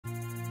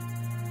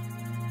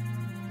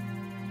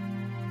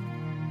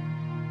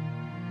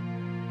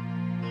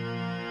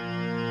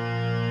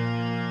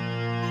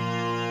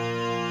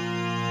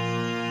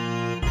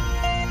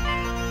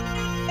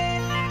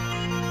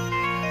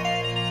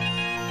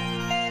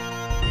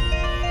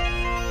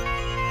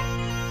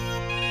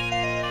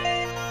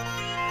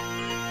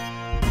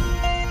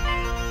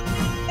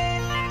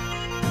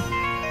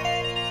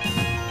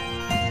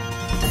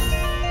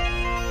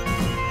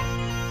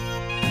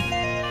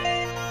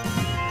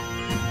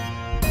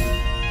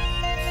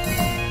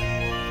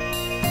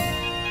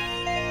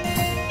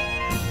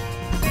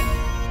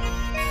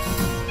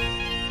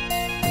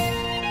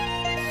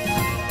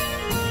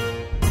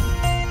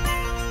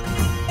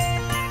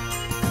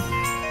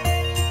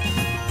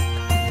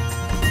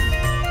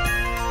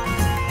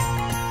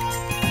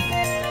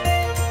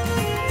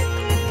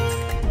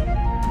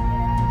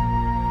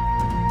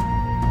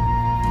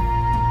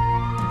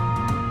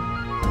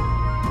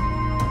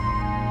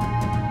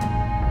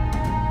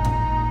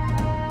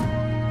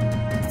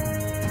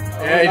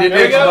Yeah, he did.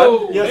 There we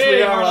go. Yes, Hey,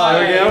 we are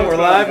live. There we go. We're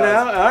live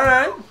now. All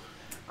right.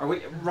 Are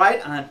we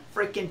right on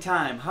freaking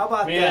time? How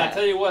about Man, that? I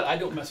tell you what, I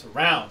don't mess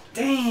around.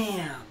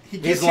 Damn.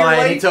 He's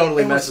lying. He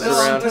totally messes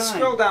around. Let's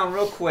scroll down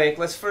real quick.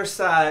 Let's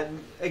first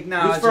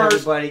acknowledge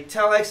everybody.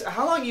 Tell X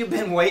how long you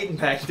been waiting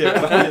back there.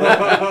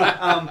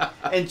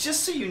 And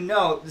just so you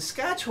know, the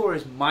Scotch Whore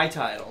is my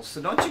title,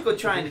 so don't you go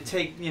trying to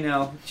take.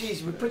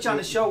 Geez, we put you on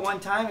the show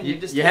one time and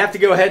you have to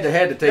go head to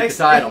head to take the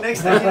title.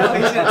 Next thing you know,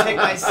 he's gonna take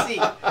my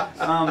seat.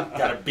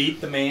 Gotta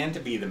beat the man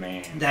to be the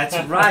man. That's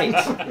right,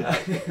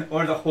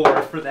 or the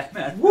whore for that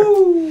matter.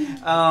 Woo!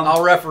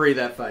 I'll referee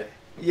that fight.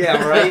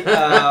 Yeah, right.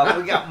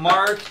 We got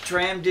Mark,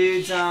 Dram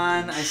Dude's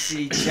on. I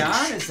see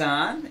John is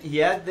on.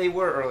 Yeah, they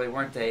were early,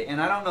 weren't they?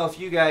 And I don't know if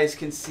you guys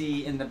can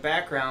see in the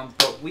background,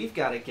 but we've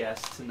got a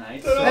guest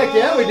tonight. So heck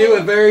yeah, we do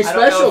a very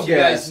special guest. I don't know if you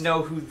guys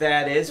know who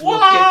that is. We'll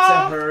get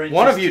to her in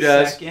just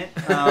a second.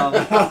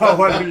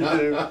 What do you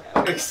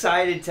do?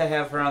 Excited to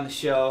have her on the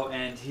show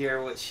and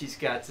hear what she's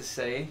got to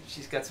say.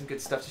 She's got some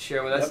good stuff to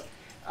share with us.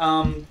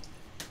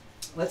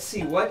 Let's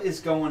see what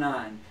is going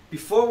on.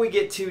 Before we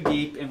get too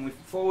deep and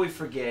before we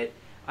forget,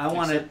 I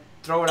want to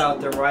throw it out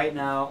there right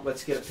now.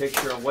 Let's get a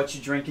picture of what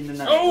you're drinking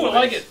tonight. Oh, I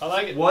like it. I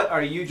like it. What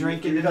are you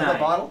drinking tonight? You got the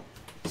bottle?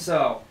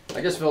 So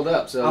I just filled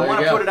up. So I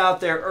want to put it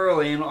out there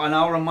early, and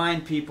I'll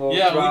remind people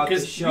throughout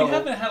the show. We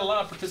haven't had a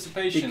lot of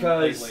participation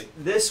lately.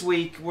 This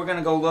week we're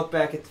gonna go look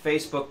back at the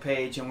Facebook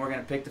page, and we're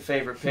gonna pick the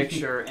favorite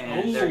picture,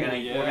 and we're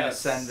gonna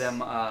send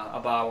them a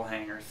bottle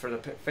hanger for the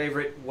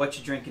favorite "What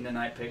You Drinking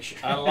Tonight" picture.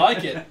 I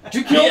like it. Did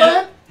you kill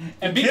that?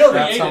 And be creative.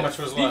 That's how much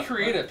was left. Be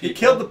creative. He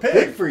killed the pig.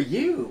 Good for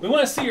you. We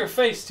want to see your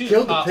face too.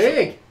 Killed the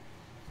pig.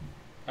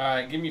 All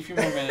right, give me a few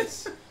more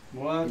minutes.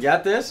 What? You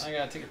got this? I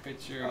gotta take a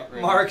picture.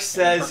 Mark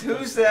says,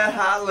 "Who's that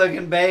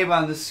hot-looking babe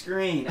on the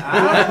screen?" I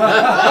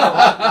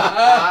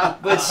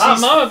don't know. But she's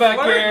mama back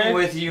flirting here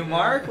with you,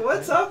 Mark.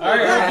 What's up? All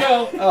right, here we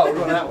go. Oh, we're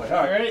going that way.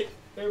 All right,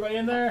 everybody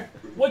in there.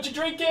 What you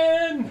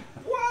drinking?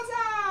 What's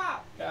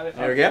up? Got it.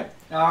 There we go.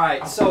 All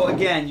right. So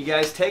again, you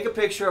guys take a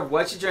picture of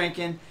what you're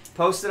drinking,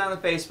 post it on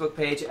the Facebook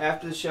page.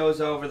 After the show is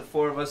over, the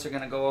four of us are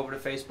going to go over to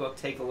Facebook,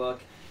 take a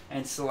look,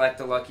 and select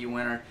a lucky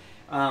winner.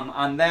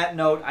 On that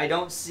note, I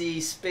don't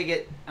see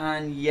Spigot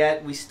on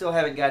yet. We still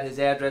haven't got his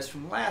address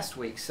from last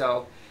week.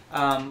 So,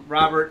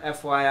 Robert,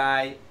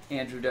 FYI,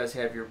 Andrew does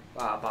have your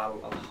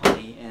bottle of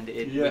honey, and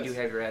we do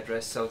have your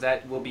address. So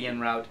that will be en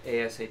route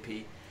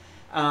ASAP.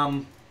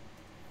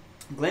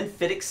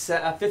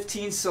 GlenDronach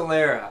 15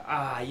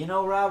 Solera. You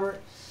know, Robert,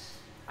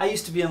 I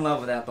used to be in love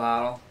with that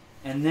bottle.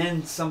 And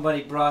then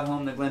somebody brought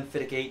home the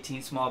GlenDronach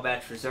 18 Small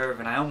Batch Reserve,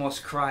 and I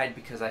almost cried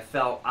because I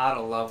fell out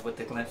of love with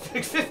the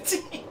GlenDronach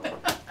 15.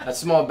 That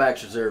Small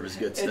Batch Reserve is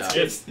good stuff.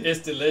 It's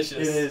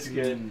delicious. It is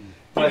good.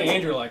 Even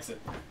Andrew likes it.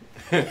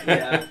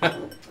 Yeah.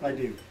 I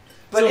do.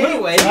 But so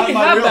anyway, we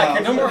have back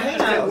here. No more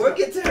hang on. We'll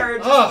get to her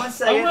in just 1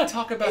 second. I want to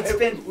talk about it's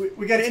been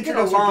we got to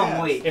introduce a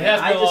long week. It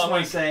has been a long week. I just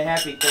want to say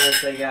happy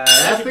Thursday, guys.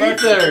 Happy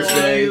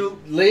Thursday,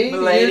 Lee.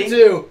 Milady. You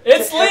too.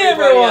 It's Lee,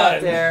 everyone.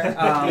 Out there.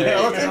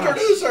 Let's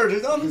introduce her.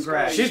 She's on the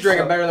screen. She's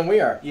drinking better than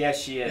we are.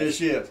 Yes, she is. Yes,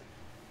 she is.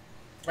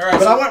 All right.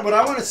 But what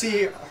I want to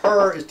see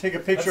her is take a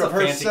picture of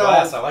herself. Fancy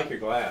glass. I like your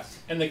glass.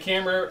 And the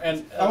camera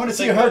and I want to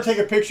see her take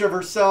a picture of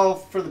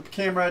herself for the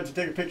camera to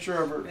take a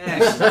picture of her.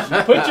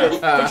 Put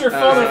your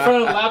phone in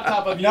front of the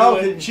laptop of you.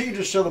 No, she can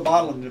just show the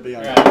bottle and it'll be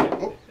on. Right.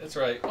 Oh. That's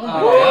right. Oh my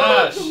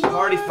gosh.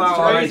 Party foul.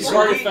 Party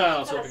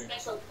foul. I've got a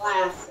special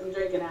glass I'm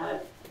drinking out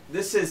of.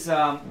 This is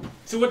So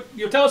what?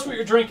 You tell us what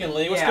you're drinking,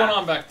 Lee. What's going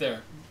on back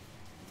there?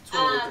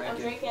 I'm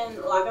drinking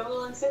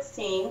Lagavulin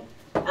 16.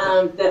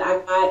 That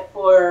I got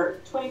for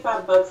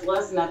 $25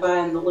 less than I buy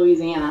in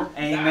Louisiana.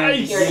 Amen.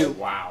 Nice.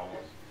 Wow.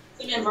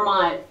 I'm in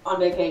Vermont on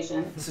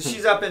vacation. So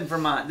she's up in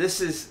Vermont.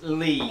 This is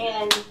Lee.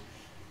 And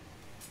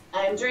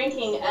I'm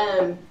drinking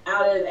out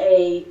of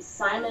a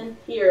Simon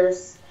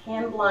Pierce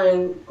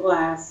hand-blown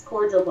glass,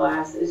 cordial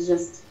glass. It's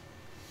just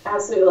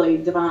absolutely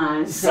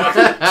divine. Sacre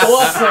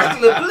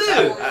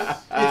bleu.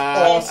 It's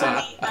awesome.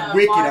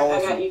 Wicked Mark,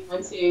 awesome. I got you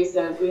one too,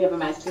 so we have a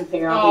matching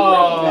pair. Oh,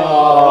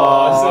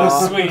 I'll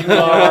so sweet,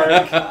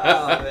 Mark.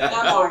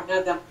 not Mark,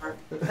 not that Mark.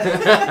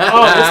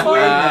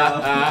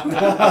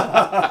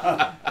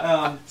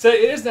 So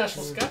it is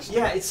National Scotch Day.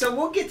 Yeah, so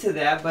we'll get to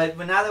that, but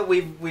now that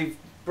we've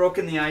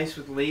broken the ice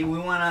with Lee, we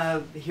want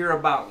to hear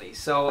about Lee.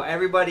 So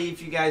everybody,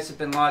 if you guys have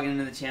been logging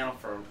into the channel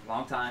for a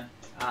long time,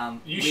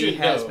 you Lee should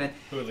has know been.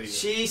 who Lee is.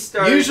 She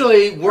started.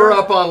 Usually we're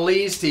up on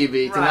Lee's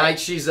TV. Right. Tonight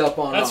she's up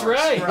on That's ours.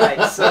 right.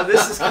 Right. So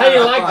this is How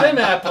you like fun. them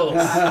apples?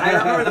 I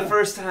remember the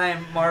first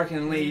time Mark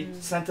and Lee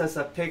sent us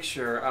a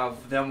picture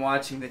of them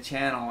watching the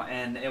channel,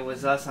 and it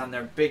was us on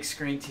their big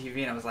screen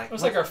TV, and I was like, It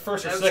was like our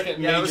first or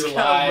second it was major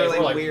kinda live. really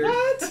We're like, weird.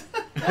 what?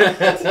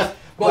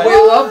 But we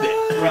loved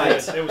it.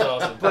 Right. It was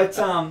awesome. But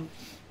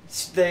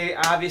they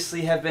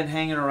obviously have been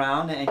hanging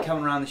around and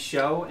coming around the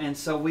show, and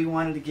so we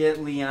wanted to get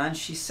Lee on.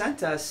 She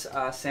sent us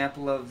a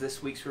sample of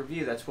this week's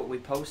review. That's what we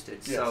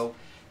posted. Yes. So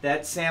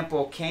that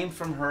sample came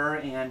from her,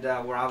 and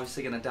we're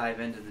obviously going to dive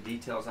into the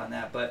details on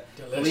that. But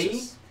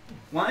Delicious.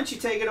 why don't you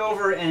take it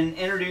over and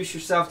introduce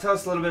yourself? Tell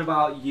us a little bit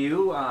about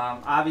you.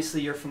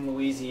 Obviously, you're from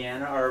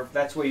Louisiana, or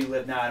that's where you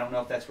live now. I don't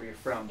know if that's where you're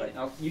from, but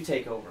you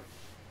take over.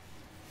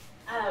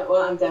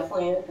 Well, I'm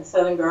definitely a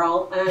Southern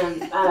girl.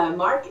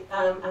 Mark,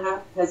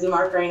 Cousin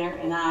Mark Rayner,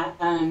 and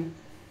I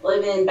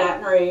live in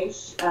Baton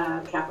Rouge,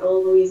 capital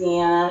of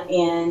Louisiana,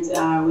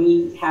 and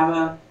we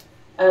have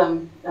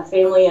a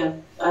family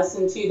of us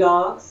and 2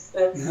 dogs.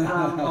 That's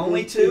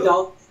only 2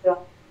 dogs.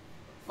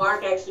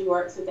 Mark actually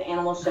works at the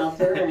animal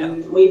shelter,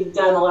 and we've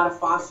done a lot of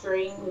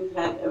fostering. We've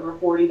had over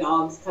 40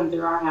 dogs come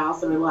through our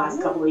house over the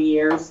last couple of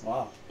years.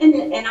 Wow.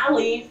 And I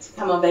leave to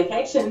come on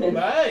vacation. And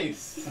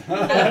Nice.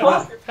 and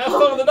foster Have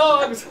fun with the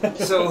dogs.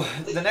 So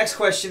the next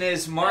question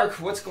is, Mark,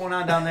 what's going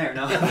on down there?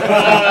 No.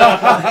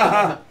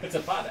 It's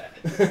a pot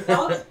ad.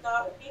 dogs.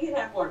 You can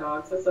have more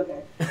dogs. That's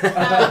okay.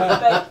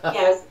 But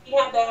yes, we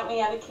have that. We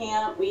have a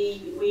camp.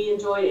 We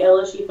enjoyed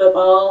LSU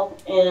football,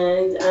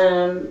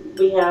 and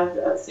we have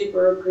a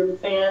super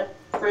group of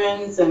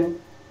friends,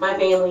 and my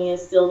family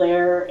is still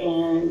there,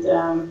 and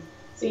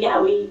so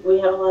yeah, we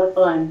have a lot of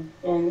fun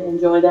and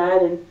enjoy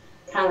that, and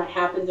kind of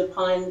happened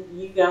upon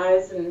you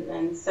guys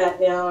and sat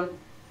down.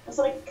 I was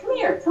like, come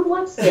here, come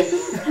watch this.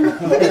 This is kind of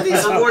cool. Look at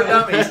these 4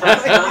 dummies.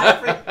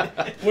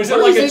 Was it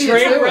like a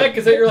train wreck?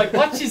 Because you're like,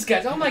 watch these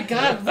guys. Oh my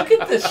God, look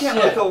at this shit.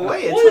 Look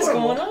away. It's What is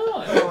horrible. going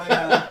on? Oh my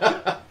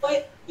God.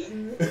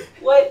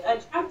 What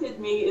attracted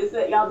me is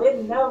that y'all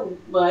didn't know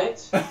much.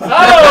 Oh,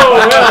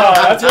 well,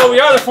 that's what we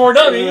are, the 4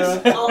 dummies.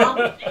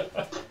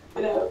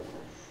 You know.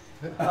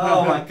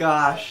 Oh my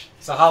gosh.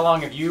 So how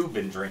long have you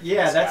been drinking?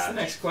 Yeah, that's the Scotch?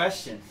 next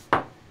question.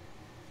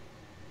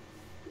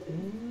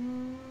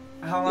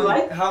 How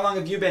What? long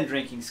have you been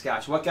drinking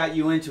Scotch? What got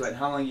you into it? And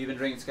how long have you been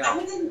drinking I Scotch?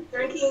 have been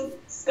drinking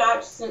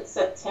Scotch since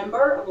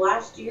September of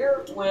last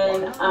year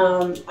when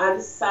I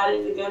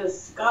decided to go to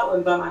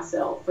Scotland by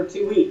myself for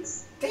 2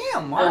 weeks.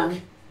 Damn, Mark.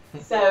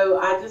 So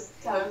I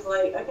just kind of was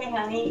like, okay,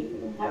 honey,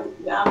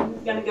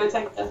 I'm going to go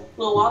take a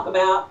little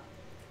walkabout.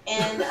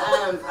 And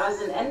I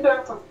was in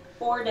Edinburgh for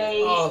 4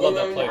 days. Oh, I love and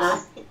that then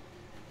place.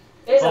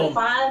 there's Home. a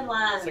fine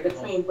line Second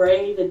between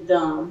brave and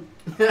dumb.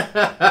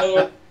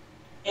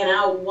 And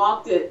I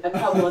walked it a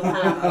couple of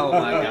times. Oh,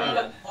 my We were God.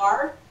 in a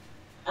car,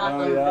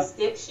 yeah. a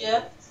stick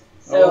shift.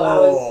 So I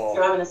was Oh.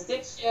 driving a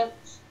stick shift,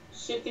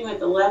 shifting with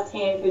the left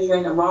hand because you're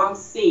in the wrong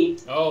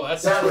seat. Oh,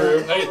 that's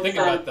true. I didn't think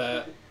about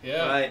that.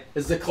 Yeah. Right.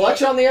 Is the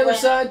clutch on the other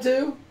side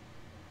too?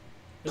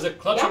 Is it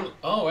clutch? Yeah.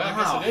 Oh, I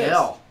guess Oh, it is.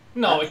 hell.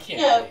 No, it can't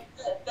No,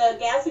 be. the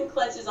gas and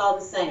clutch is all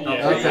the same.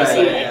 Yeah, Okay.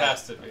 it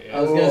has to be. I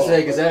was gonna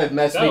say because that would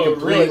mess That me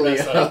would really completely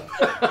mess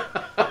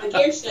up. The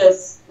gear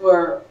shifts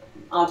were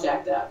all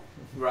jacked up.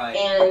 Right.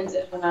 And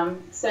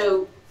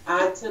so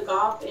I took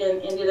off and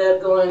ended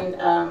up going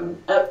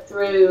up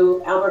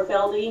through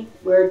Alberfeldy,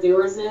 where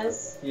Dewars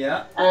is.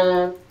 Yeah.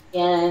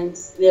 And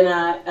then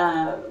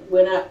I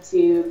went up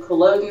to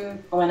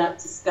Culloden, I went up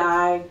to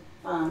Skye,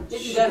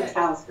 didn't go to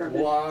Talisker,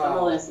 but Wow.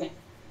 I'm listening.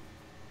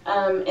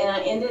 And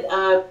I ended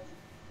up,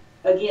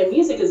 again,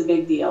 music is a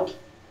big deal.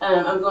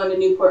 I'm going to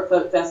Newport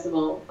Folk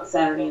Festival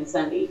Saturday and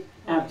Sunday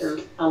after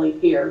I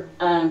leave here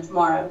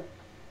tomorrow.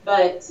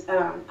 But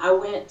I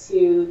went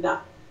to the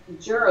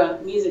Jura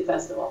Music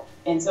Festival,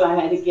 and so I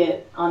had to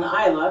get on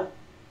Isla,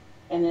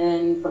 and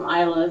then from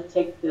Isla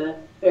take the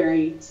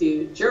ferry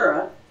to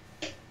Jura.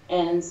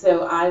 And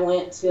so I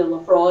went to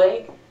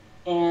Lefroy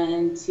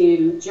and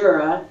to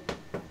Jura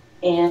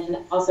and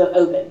also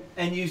Oban.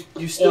 And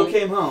you still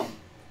came home.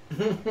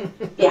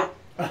 Yeah.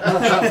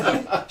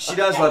 She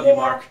does love you,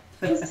 Mark.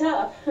 It was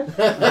tough.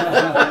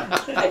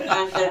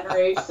 I'm Baton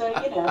Rouge, so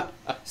you know.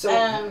 So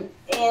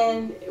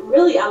And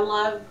really, I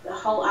love the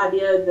whole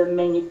idea of the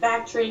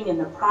manufacturing and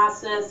the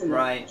process and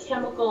Right. the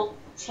chemical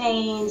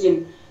change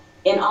and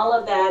all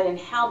of that, and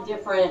how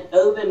different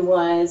Oban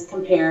was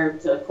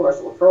compared to, of course,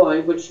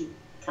 Lefroy, which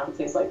kind of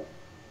tastes like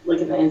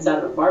licking the inside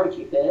of a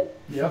barbecue pit.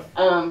 Yep.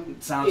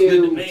 sounds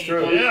good to me.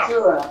 True. And Yeah.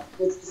 Jura,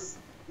 it's just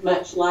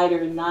much lighter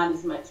and not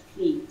as much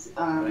peat.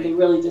 Right. They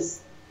really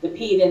just, the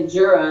peat in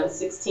Jura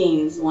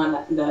 16 is one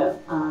of the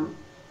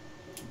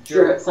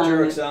Jura's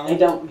Jura's own. own. They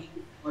don't make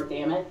more,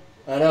 damn it.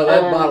 I know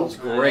that bottle's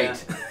Oh,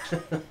 great.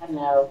 I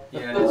know.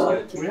 Yeah, it is good.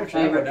 It's We my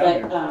actually have favorite,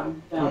 it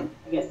down but here.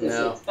 I guess this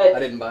No, is. I But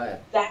didn't buy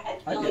it.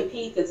 that I only did.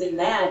 peat that's in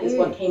that is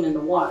what came in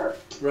the water.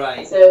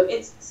 Right. So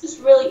it's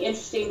just really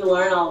interesting to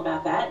learn all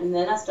about that. And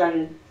then I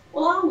started,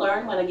 well, I'll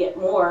learn when I get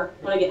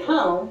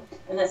home,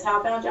 and that's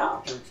how I found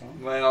y'all.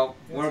 Well,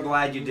 we're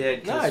glad you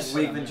did because Nice.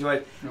 we've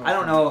enjoyed. I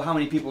don't know how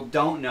many people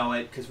don't know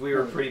it because we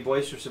were pretty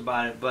boisterous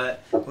about it,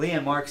 but Lee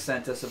and Mark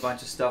sent us a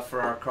bunch of stuff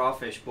for our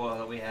crawfish boil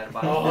that we had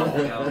about a month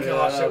Oh, ago.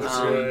 gosh, that was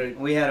great.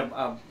 We had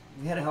a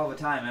hell of a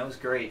time. It was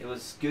great. It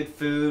was good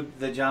food.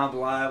 The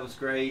jambalaya was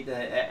great.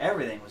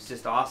 Everything was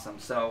just awesome.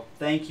 So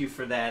thank you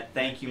for that.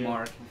 Thank you,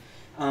 Mark.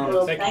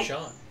 Well, Thank you, thanks.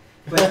 Sean.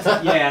 But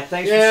yeah,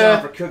 thanks Yeah.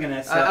 for Sean for cooking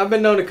that stuff. I've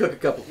been known to cook a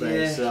couple yeah,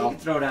 things, he so. can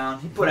throw down.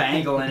 He put an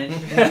angle in it.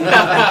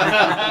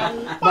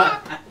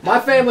 My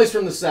family's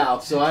from the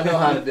South, so I know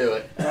how to do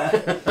it.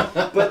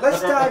 But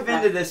let's dive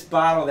into this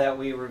bottle that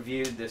we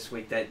reviewed this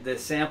week, that the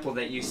sample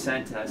that you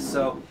sent us.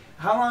 So,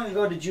 how long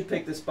ago did you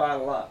pick this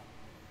bottle up?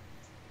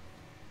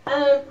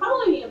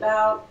 Probably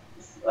about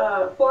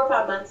 4 or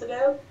 5 months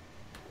ago.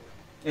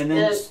 And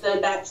then The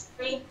batch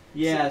 3.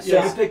 yeah,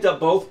 so you picked up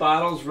both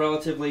bottles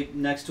relatively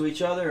next to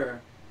each other,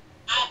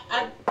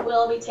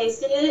 or? We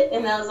tasted it,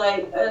 and I was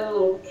like,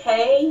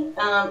 okay,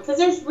 because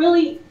there's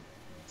really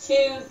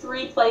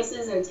 2-3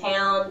 places in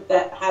town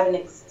that have an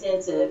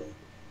extensive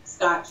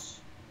Scotch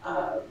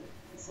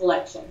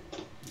selection.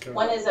 Okay.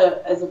 One is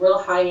a real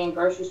high-end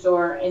grocery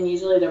store, and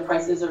usually their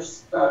prices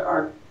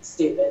are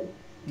stupid.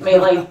 I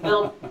mean, like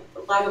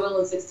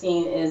Lagavulin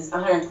 16 is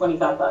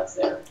 $125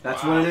 there.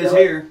 That's what it is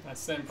here.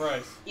 That's the same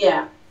price.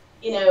 Yeah,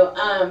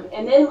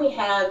 and then we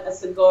have a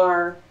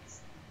cigar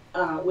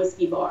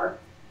whiskey bar,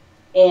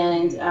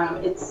 and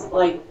it's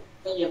like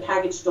really a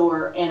package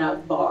store and a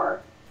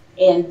bar,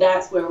 and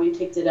that's where we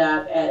picked it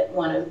up at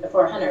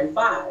for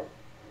 105.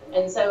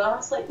 And so I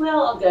was like,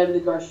 well, I'll go to the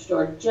grocery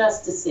store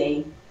just to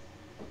see.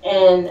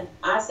 And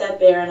I sat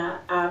there and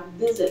I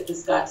visit the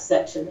Scotch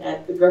section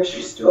at the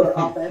grocery store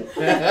often.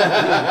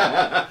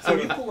 So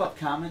you pull up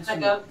comments I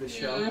from go, the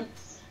show.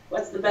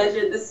 what's the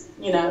budget this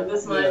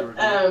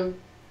month?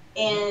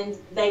 And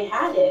they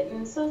had it,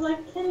 and so I was like,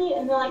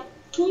 and they're like,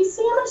 can you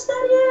see how much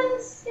that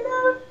is?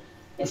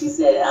 And she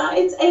said,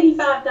 it's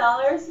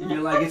 $85. And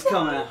you're like, it's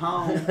coming at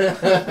home.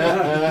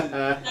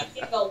 I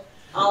giggled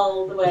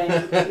all the way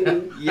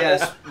to.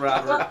 Yes,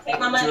 Robert. Take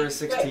my money. Juror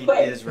 16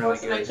 quick, is really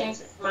somebody good.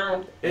 changed his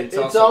mind. It's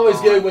also always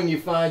gone. good when you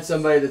find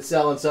somebody that's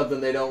selling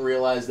something they don't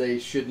realize they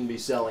shouldn't be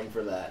selling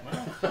for that.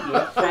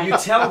 Right. You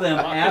tell them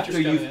Lot of after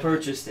pictures coming you've in.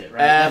 purchased it,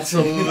 right?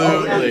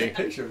 Absolutely.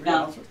 Picture.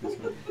 No.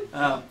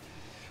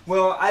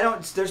 Well,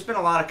 there's been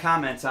a lot of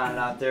comments on it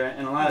out there,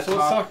 and a lot of So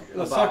talk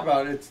let's talk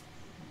about it. It's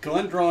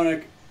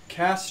GlenDronach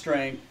Cask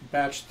Strength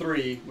Batch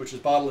 3, which was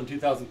bottled in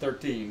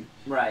 2013.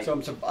 Right.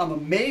 So I'm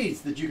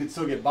amazed that you could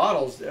still get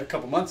bottles a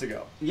couple months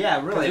ago.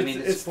 Yeah, really. I mean,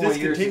 it's 4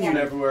 years. discontinued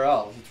everywhere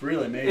else. It's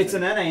really amazing. It's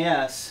an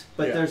NAS,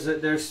 but Yeah.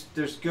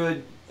 there's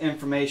good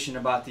information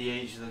about the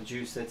age of the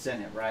juice that's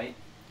in it, right?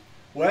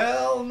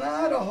 Well,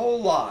 not a whole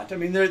lot. I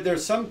mean,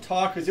 there's some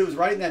talk, because it was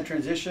right in that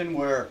transition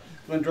where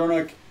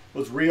GlenDronach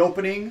was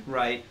reopening,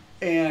 Right.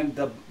 and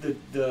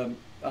the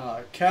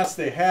casks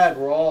they had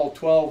were all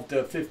 12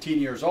 to 15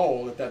 years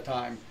old at that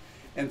time.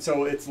 And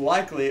so it's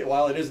likely,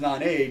 while it is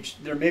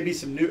non-aged, there may be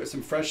some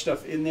fresh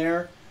stuff in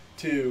there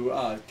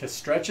to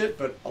stretch it,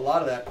 but a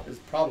lot of that is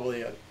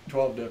probably a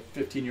 12 to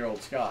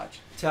 15-year-old Scotch.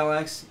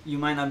 Telex, you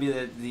might not be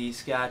the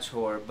Scotch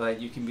whore, but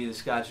you can be the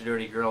Scotch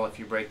dirty girl if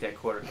you break that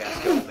quarter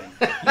cask open.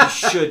 You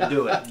should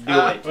do it. Do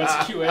it. But it's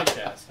QA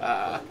cast.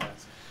 Not quarter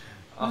cask.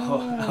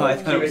 Oh, I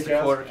thought it was the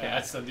QA quarter Yeah,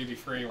 cask. that's the duty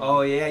free one.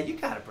 Oh yeah, you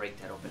gotta break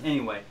that open.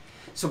 Anyway,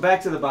 so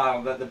back to the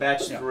bottle, the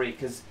batch 3,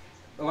 because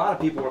a lot of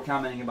people were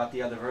commenting about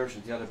the other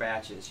versions, the other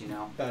batches,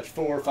 Batch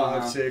 4, 5,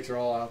 Uh-huh. 6 are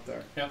all out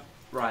there.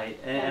 Right,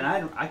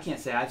 and I can't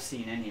say I've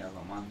seen any of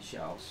them on the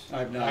shelves.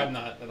 I've I not. have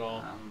not at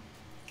all.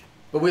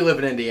 But we live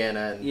in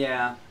Indiana, and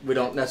Yeah, we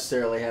don't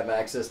necessarily have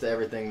access to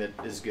everything that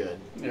is good.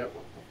 Yep.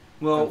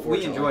 well, we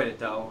Unfortunately. enjoyed it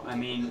though. I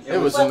mean, It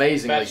was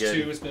amazingly Batch good.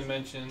 2 has been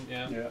mentioned.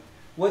 Yeah. Yeah.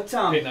 what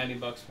Paid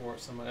 $90 for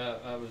it.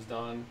 I was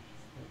done.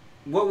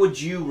 what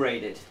would you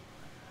rate it,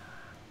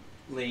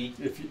 Lee?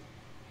 If you,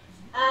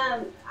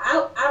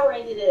 I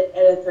rated it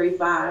at a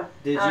 3.5.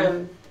 Did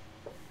you?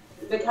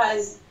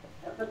 Because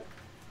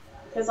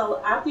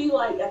I feel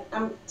like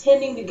I'm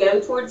tending to go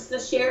towards the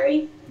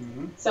sherry,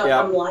 so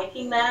Yeah. I'm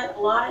liking that a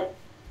lot.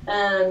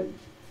 And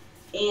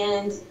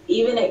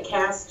even at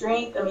cask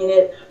strength, I mean,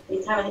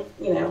 it kind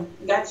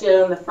of got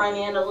you on the front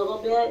end a little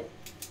bit,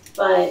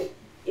 but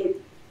it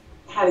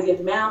had a good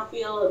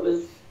mouthfeel. It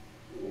was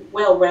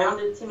well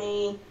rounded to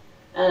me,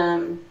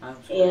 and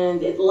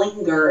it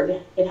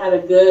lingered. It had a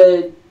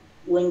good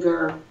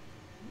linger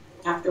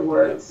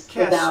afterwards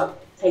Cask- without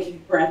taking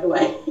breath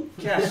away.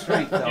 Cast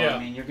strength, though. Yeah. I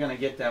mean, you're gonna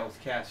get that with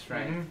cast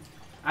strength. Mhm.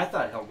 I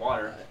thought it held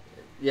water.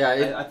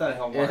 Yeah, I thought it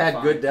held water. it had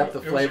fine. good depth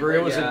of It was flavor.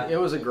 great, It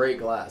was a great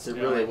glass. It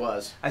Yeah. really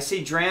was. I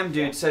see Dram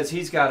Dude says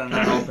he's got an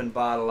unopened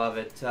bottle of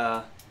it.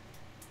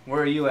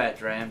 Where are you at,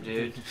 Dram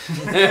Dude?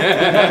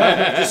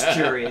 Just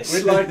curious.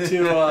 we'd like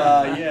to,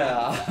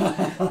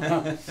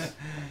 yeah.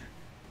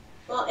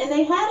 Well, and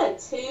they had a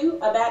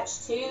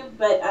batch 2,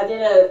 but I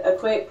did a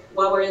quick,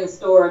 while we're in the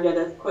store, I did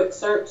a quick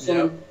search,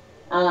 and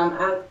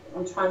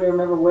I'm trying to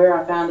remember where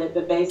I found it,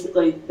 but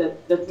basically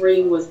the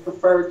 3 was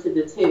preferred to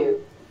the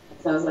 2.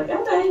 So I was like,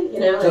 okay,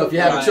 So if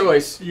you have a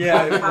choice,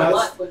 Yeah, my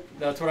luck would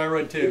that's what I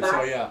read too, so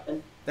buy yeah.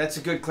 something. That's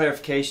a good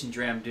clarification,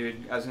 Dram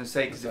Dude. I was gonna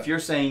say, because if you're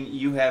saying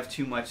you have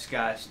too much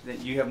scotch, that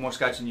you have more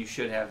scotch than you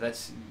should have,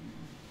 that's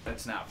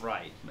not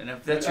right. And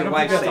if that's I your don't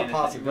wife think that's a saying it,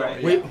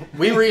 possibility. right.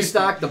 we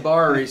restocked the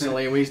bar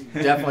recently, and we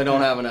definitely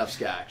don't have enough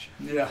Scotch.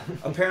 Yeah.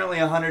 Apparently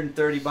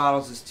 130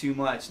 bottles is too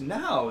much.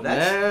 No,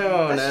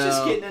 that's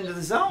just getting into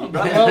the zone,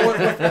 brother.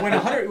 Well,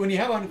 when you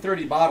have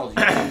 130 bottles,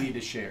 you do need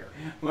to share.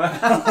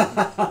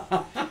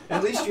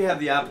 At least you have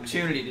the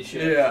opportunity to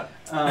share.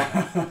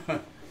 Yeah.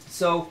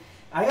 So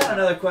I got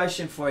another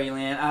question for you,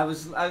 Leanne.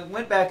 I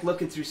went back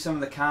looking through some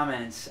of the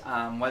comments,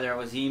 whether it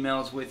was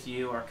emails with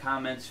you or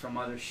comments from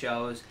other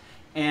shows,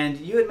 and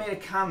you had made a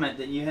comment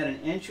that you had an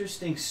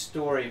interesting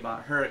story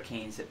about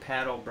hurricanes at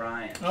Pat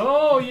O'Brien.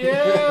 Oh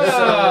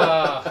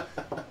yeah.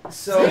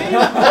 So Look at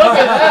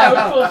that.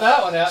 We pulled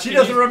that one out. She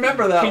doesn't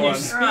remember that Can one. you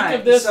speak Right,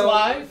 of this so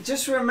live?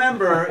 Just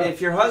remember, if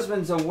your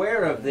husband's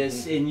aware of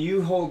this and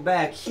you hold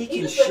back, he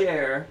can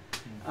share.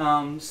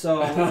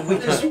 So we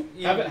just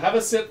Have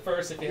a sip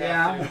first if you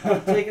have to. yeah,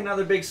 take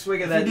another big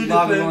swig of that If you need to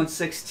Lagavulin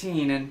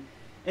 16 and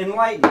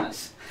enlighten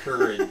us.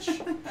 Courage.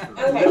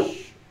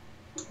 Okay.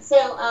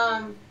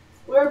 So,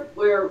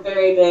 we're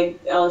very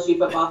big LSU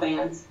football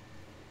fans.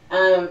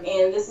 And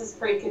this is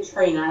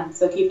pre-Katrina,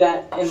 so keep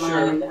that in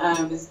mind.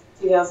 This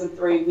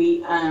 2003, we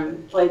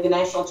played the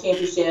national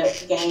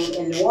championship game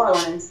in New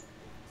Orleans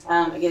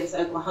against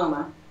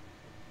Oklahoma.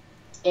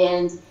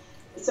 And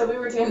so we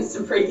were doing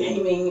some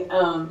pre-gaming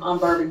on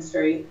Bourbon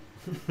Street.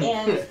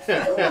 And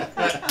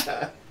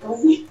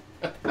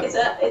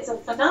it's a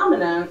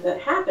phenomenon that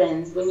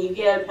happens when you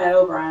get Pat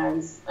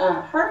O'Brien's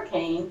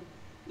hurricane.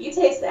 You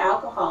taste the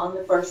alcohol in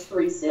the first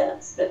 3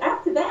 sips, but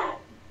after that,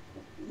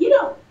 you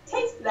don't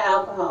taste the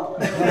alcohol.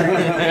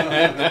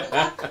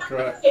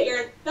 Correct. At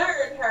your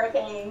 3rd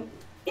hurricane,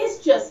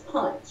 it's just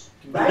punch,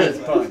 right? It's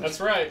fun. That's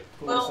right.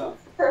 Well,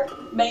 we're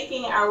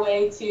making our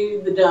way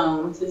to the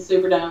dome, to the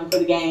Superdome for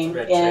the game,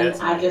 Red and Jets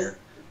in I just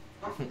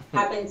here.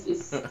 happened to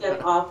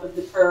step off of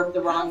the curb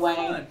the wrong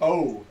way,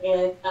 Oh.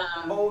 and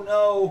Oh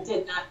no!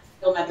 did not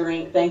spill my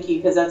drink. Thank you,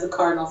 because that's a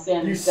cardinal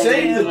sin. You That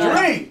saved the is,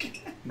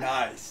 drink.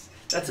 Nice.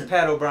 That's a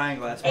Pat O'Brien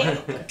glass. Kind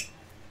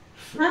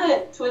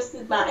of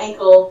twisted my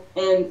ankle,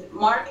 and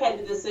Mark had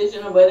the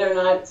decision of whether or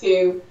not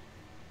to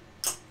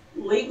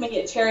leave me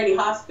at Charity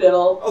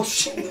Hospital Oh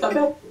shit! and come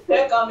back to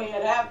check on me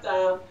at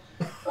halftime,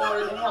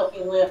 or to help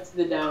me limp to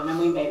the dome, and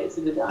we made it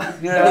to the dome. Oh,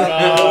 good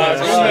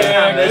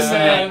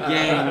man.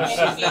 And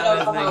we beat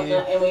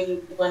Oklahoma, and we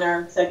won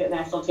our 2nd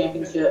national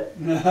championship.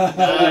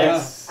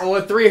 Nice. And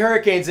with 3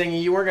 hurricanes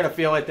singing, you weren't going to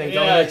feel anything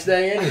till the next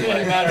day It didn't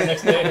anyway. matter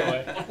next day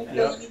anyway. I didn't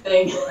feel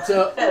anything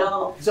So, at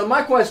all. so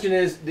my question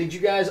is, did you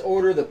guys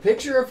order the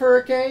picture of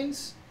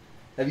hurricanes?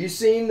 Have you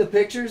seen the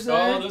pictures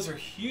there? Oh, those are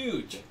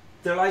huge.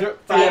 They're like They're-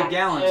 5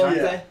 gallons, aren't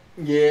Yeah. they?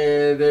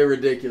 Yeah, they're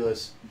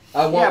ridiculous.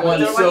 I Yeah, want but one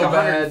they're so like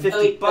bad.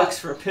 $150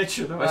 for a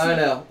picture, though. I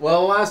know.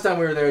 Well, last time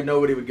we were there,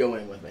 nobody would go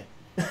in with me.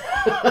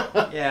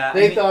 Yeah,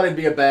 They thought it'd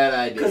be a bad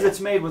idea. because it's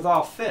made with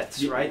all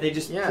fifths, right? They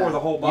just Yeah. pour the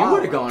whole bottle. You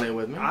would have gone in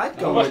with me. I'd I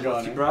go would've with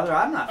gone you, in. brother.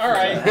 I'm not. All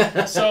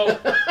right. So,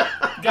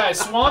 guys,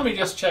 Swami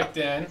just checked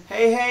in.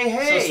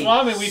 Hey. So,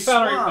 Swami, we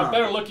found a Swami.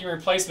 better looking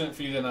replacement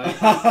for you tonight.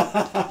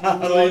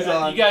 Always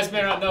on. You guys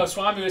may not know,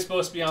 Swami was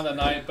supposed to be on the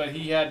night, but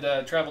he had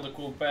to travel to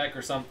Quebec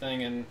or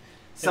something, and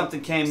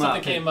Something came something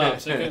up. came up,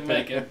 so he couldn't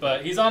make it.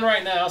 But he's on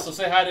right now, so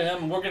say hi to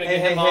him, and we're going to Hey,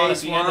 get him hey, on hey, at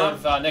the end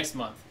Swan. of next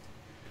month.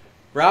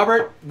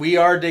 Robert, we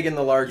are digging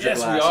the larger Yes,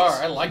 glasses. we are.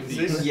 I like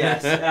these.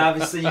 Yes,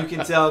 obviously you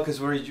can tell because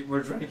we're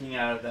drinking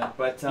out of them.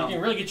 But You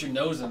can really get your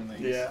nose in these.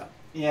 Yeah.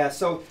 yeah,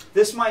 so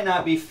this might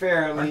not be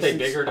fair. At Aren't least they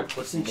bigger to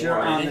put since more you're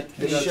on in the, it?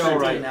 the That's show true,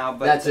 right too. now?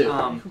 But That's it.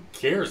 Who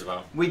cares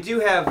about? we do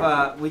have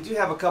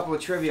a couple of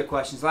trivia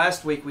questions.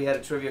 Last week we had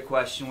a trivia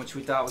question which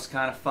we thought was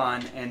kind of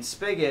fun, and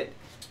Spigot.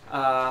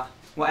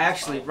 Well,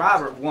 actually,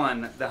 Robert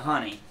won the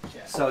honey,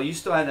 so you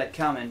still had that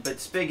coming.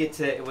 But Spigot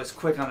it was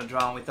quick on the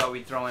draw, and we thought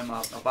we'd throw him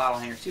a bottle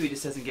hanger too. He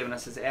just hasn't given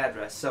us his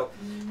address, so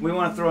we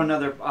want to throw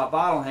another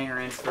bottle hanger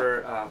in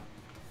for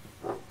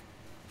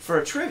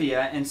a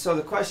trivia. And so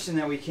the question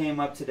that we came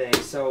up today.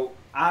 So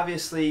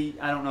obviously,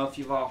 I don't know if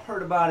you've all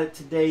heard about it.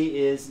 Today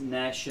is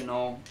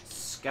National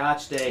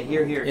Scotch Day.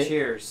 Here,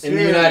 cheers. In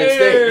the United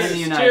Cheers. States. In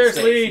the United Cheers,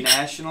 States. Lee.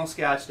 National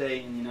Scotch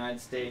Day in the United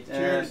States.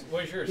 Cheers.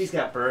 Where's yours? He's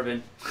got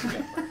bourbon.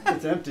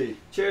 It's empty.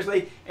 Cheers,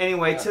 Lee.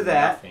 Anyway, Yeah, to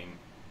that, nothing.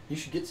 You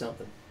should get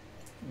something.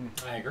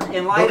 I agree.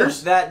 in light Boogers?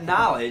 of that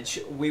knowledge,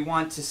 we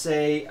want to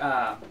say,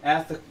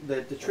 at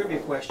the trivia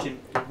question,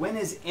 when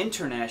is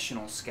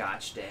International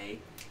Scotch Day?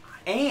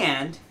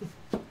 And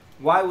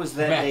why was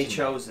that day Imagine.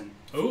 chosen?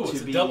 Ooh,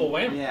 it's a double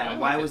whammy. I Yeah, like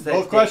why it. was that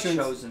Both day questions.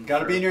 chosen? Got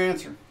to for- be in your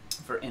answer.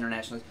 for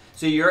international.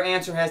 So your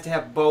answer has to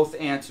have both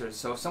answers.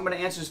 So if somebody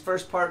answers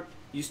first part,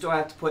 you still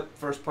have to put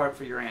first part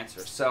for your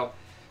answer. So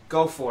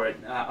go for it.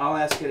 I'll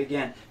ask it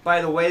again.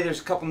 By the way,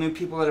 there's a couple new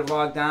people that have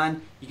logged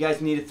on. You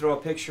guys need to throw a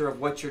picture of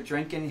what you're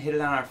drinking. Hit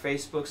it on our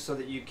Facebook so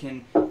that you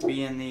can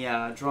be in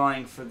the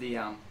drawing for the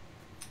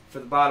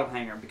bottle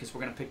hanger, because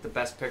we're going to pick the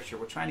best picture.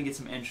 We're trying to get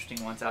some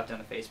interesting ones out there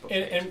on the Facebook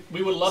page. And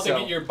we would love to So-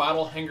 get your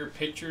bottle hanger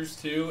pictures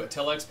too.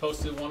 Telex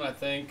posted one, I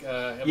think.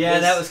 Yeah,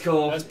 that was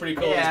cool. That's pretty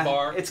cool. Yeah, This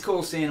bar. it's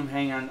cool seeing them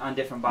hang on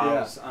different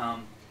bottles.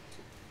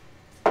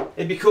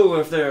 It'd be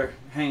cooler if they're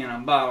hanging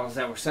on bottles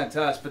that were sent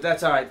to us, but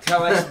that's all right.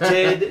 Telex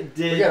did.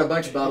 We got a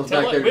bunch of bottles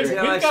Tell back it- there. we've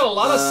Greg. got a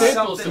lot of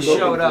samples Something to go.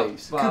 showed up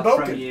Please. from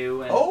Kuboken.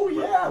 you, and Oh,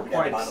 yeah, we got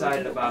quite a bottle of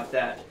excited Kuboken. about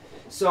that.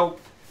 So,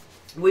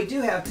 We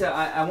do have to.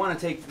 I want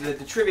to take the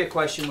trivia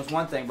question was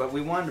one thing, but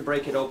we wanted to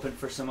break it open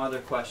for some other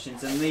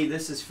questions. And Lee,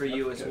 this is for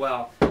you as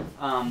well.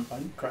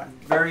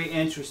 Very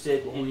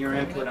interested in your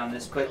input on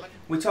this. But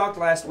we talked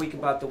last week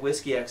about the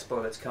Whiskey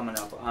Expo that's coming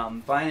up.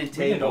 Vine and We didn't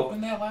Table.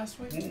 open that last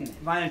week?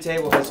 Vine and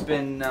Table has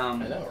been know,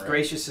 right?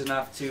 gracious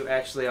enough to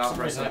actually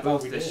offer us reason a I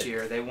thought booth we this did.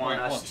 year. They want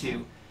Right, us once.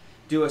 to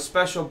do a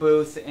special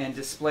booth and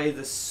display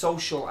the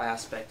social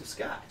aspect of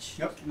Scotch.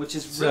 Yep. Which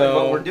is really So-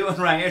 what we're doing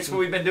right here. It's what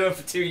we've been doing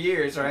for 2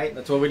 years, right?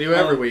 That's what we do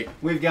every week.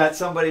 We've got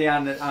somebody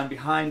on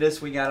behind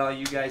us. We got all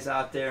you guys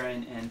out there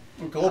and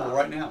We're global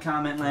right now.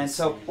 comment land.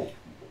 So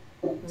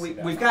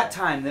we've got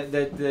time.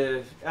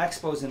 The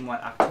expo's in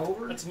what,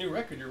 October? That's a new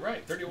record, you're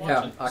right. 30 Yeah,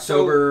 watching.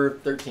 October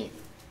 13th.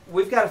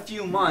 We've got a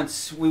few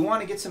months. We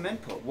want to get some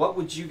input. What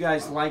would you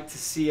guys like to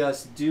see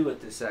us do at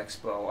this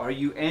expo? Are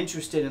you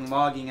interested in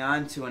logging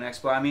on to an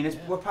expo? I mean,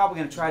 we're probably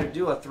going to try to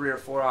do a 3 or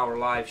 4 hour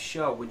live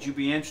show. Would you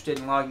be interested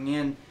in logging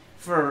in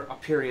for a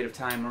period of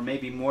time, or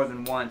maybe more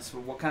than once?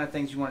 What kind of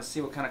things you want to see?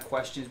 What kind of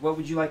questions? What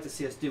would you like to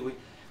see us do?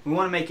 We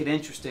want to make it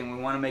interesting.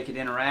 We want to make it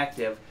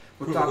interactive.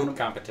 We're talking Hoop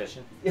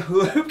competition.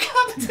 hula hoop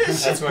competition.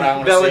 That's what I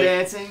want to Belly see.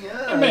 dancing.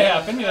 It may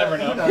happen, you never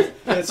know.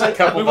 It's A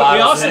couple We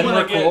bottles also in, want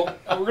we're to cool. get,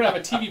 we're going to have a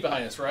TV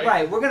behind us, right?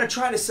 Right, we're going to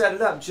try to set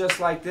it up just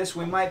like this.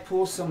 We might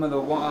pull some of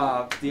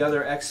the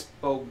other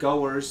expo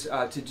goers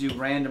to do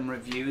random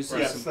reviews of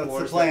Yes, some that's the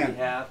pours that plan. we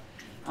have.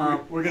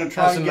 We're going to Have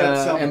try and some get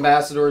some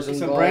ambassadors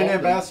involved. some brand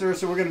ambassadors.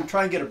 So we're going to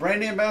try and get a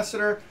brand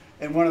ambassador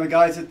and one of the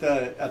guys at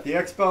the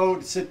expo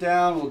to sit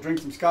down. We'll drink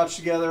some scotch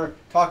together,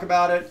 talk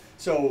about it.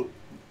 So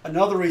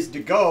another reason to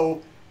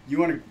go. You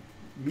want to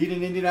meet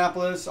in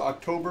Indianapolis,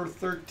 October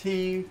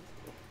 13th.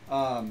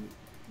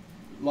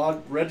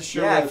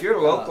 Register. Yeah, with, if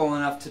you're local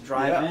enough to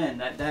drive yeah. in,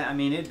 that I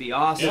mean, it'd be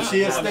awesome. You'll Yeah.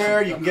 see us have there.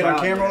 some- You a can get on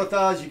crowd camera there. with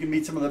us. You can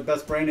meet some of the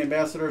best brand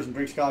ambassadors and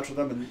drink scotch with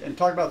them and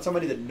talk about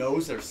somebody that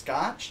knows their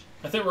scotch.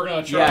 I think we're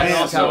going to try Yeah, and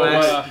also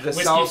the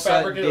whiskey salsa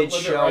fabricate a did little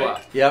bit, show right?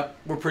 up. Yep,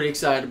 we're pretty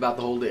excited about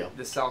the whole deal.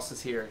 The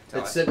salsa's here.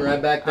 It's sitting right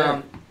back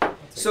there.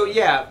 So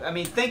yeah, I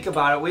mean, think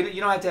about it.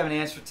 You don't have to have an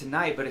answer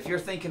tonight, but if you're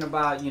thinking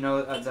about, the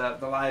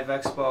live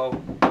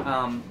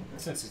expo,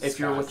 Since it's if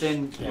you're Scotch.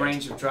 within Yeah.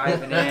 range of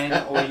driving in,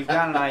 or you've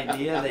got an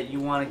idea that you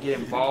want to get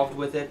involved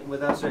with it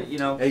with us, or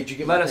Hey, did you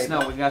get let my us paper?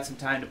 know. We've got some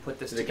time to put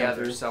this Did it come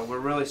together. through? So we're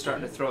really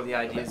starting to throw the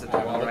ideas at the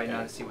wall right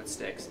now to see what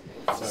sticks.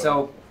 So,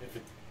 So if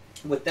it,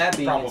 with that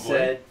being Probably.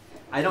 said,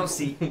 I don't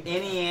see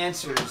any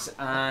answers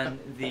on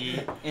the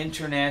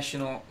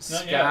International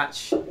Not yet.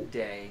 Scotch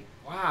Day.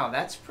 Wow,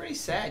 that's pretty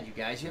sad, you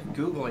guys. You have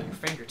Google at your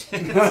fingertips.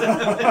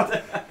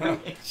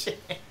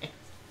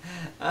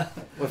 Well,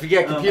 if you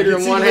get a computer You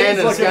in can one see hand Lee's and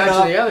a looking it scotch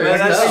up. in the other, Yeah, it's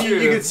that's tough. true.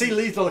 You can see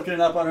Lee's looking it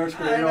up on her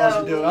screen. I You know what know.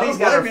 she's doing. I Lee's don't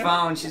got her blame you.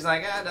 phone. She's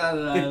like,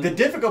 The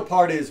difficult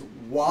part is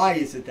why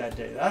is it that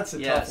day? That's a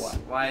yes. tough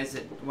one. Why is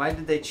it? Why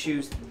did they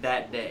choose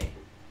that day?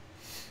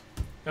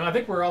 And I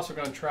think we're also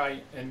going to try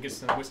and get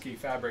some whiskey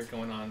fabric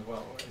going on as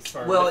well. As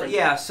far as Well, different-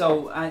 yeah.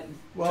 So I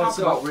talk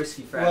so- about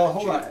risky fabric. Well,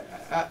 hold on.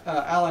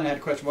 Alan had a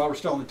question while we're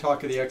still on the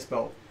talk of the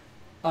expo.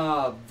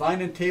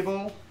 Vine and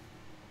Table,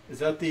 is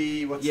that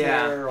the what's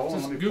Yeah. there? Hold on,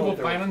 Just let me Google pull it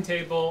there. Vine and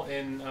Table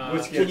and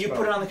Whiskey Can you Expo.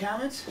 put it on the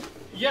comments?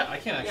 yeah, I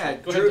can actually. Yeah,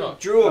 Go ahead and talk.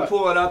 Drew will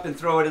pull it up and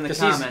throw it in the 'Cause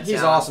comments. he's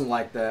Alan. awesome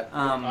like that.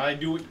 I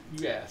do what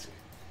you ask.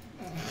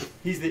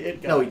 He's the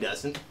it guy. No, he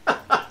doesn't.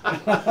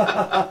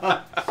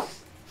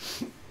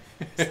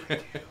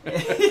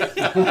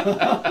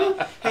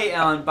 Hey,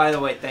 Alan. By the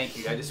way, thank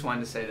you. I just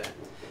wanted to say that.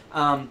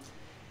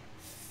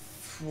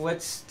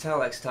 What's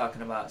Telex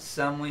talking about?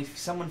 Someone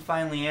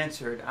finally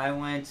answered. I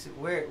went.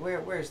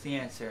 Where's the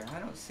answer? I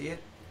don't see it.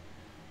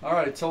 All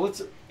right, so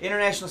let's.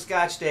 International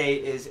Scotch Day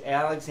is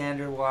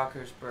Alexander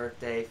Walker's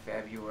birthday,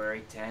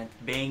 February 10th.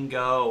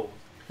 Bingo.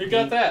 Who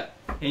got that?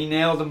 He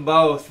nailed them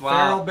both.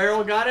 Farrell Wow.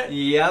 Barrel got it?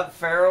 Yep,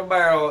 Farrell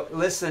Barrel.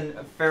 Listen,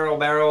 Farrell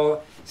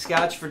Barrel,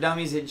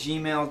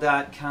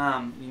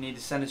 scotchfordummies@gmail.com. You need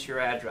to send us your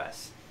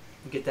address.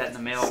 We'll get that in the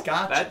mail.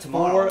 Scotch that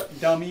tomorrow. for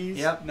Dummies.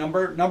 Yep.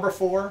 Number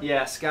 4.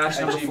 Yeah, Scotch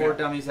At number Gmail. 4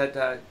 dummies at.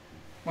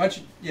 Why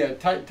don't you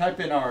type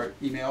in our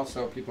email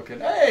so people can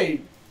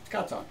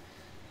Scott's on.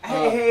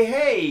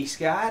 Hey,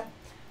 Scott.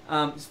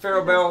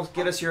 Farrell Barrel,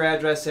 get us your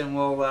address and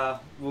we'll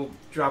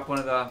drop one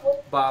of the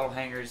bottle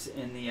hangers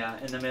in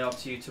the mail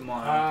to you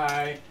tomorrow.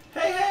 Hi.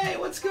 Hey,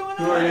 what's going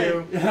on? Who are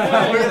you?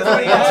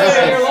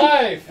 Hey, you're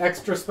live.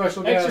 Extra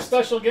special Extra guest.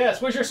 special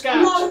guest. Where's your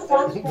I'm not scotch? a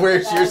Scotch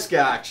Where's your drinker.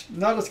 scotch?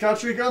 Not a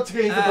Scotch drinker. It's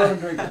okay. He's a bourbon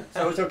drinker,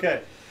 so it's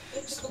okay.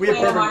 We have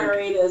Plain bourbon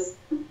margaritas.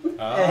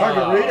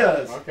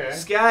 Margaritas. Okay.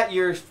 Scott,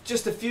 you're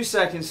just a few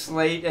seconds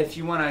late. If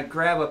you want to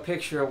grab a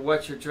picture of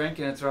what you're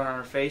drinking and throw it on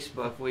our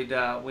Facebook, we'd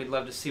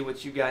love to see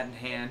what you got in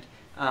hand.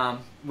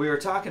 We were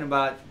talking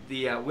about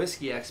the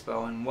Whiskey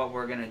Expo and what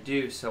we're going to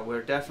do, so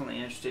we're definitely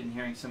interested in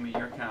hearing some of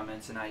your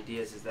comments and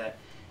ideas.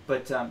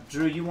 But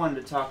Drew, you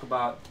wanted to talk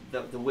about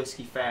the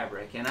whiskey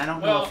fabric, and I don't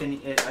know Well, if any.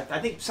 I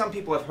think some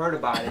people have heard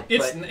about it.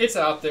 It's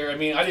out there. I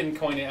mean, I didn't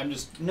coin it. I'm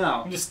just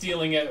No.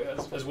 stealing it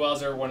as well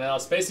as everyone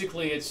else.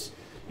 Basically, it's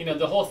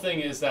the whole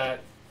thing is that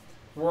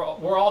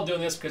we're all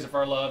doing this because of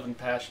our love and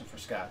passion for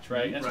Scotch,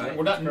 right? Right.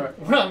 We're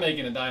not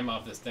making a dime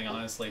off this thing,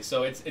 honestly.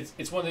 So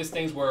it's one of those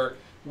things where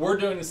we're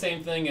doing the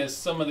same thing as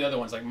some of the other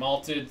ones, like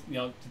malted,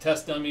 the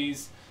test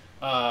dummies,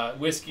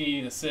 whiskey,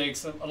 the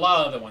six, a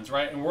lot of other ones,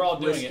 right? And we're all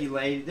doing Whiskey it.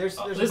 Lady. There's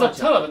a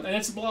ton of it, and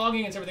it's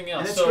blogging, it's everything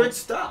else. And it's so good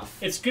stuff.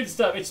 It's good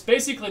stuff. It's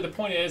basically, the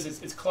point is,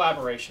 it's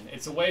collaboration.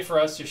 It's a way for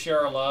us to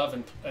share our love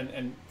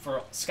and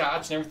for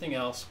Scotch and everything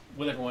else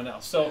with everyone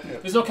else. So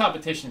there's no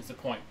competition, is the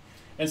point.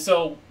 And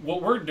so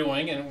what we're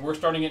doing, and we're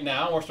starting it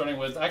now, we're starting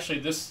with, actually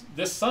this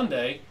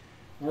Sunday,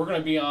 we're going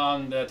to be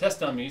on the Test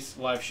Dummies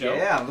live show.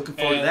 Yeah, I'm looking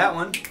forward to that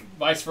one.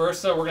 Vice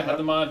versa, we're going to have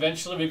them on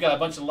eventually. We've got a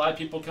bunch of live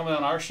people coming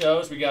on our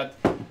shows. We got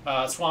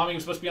Swami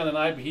was supposed to be on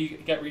tonight, but he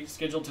got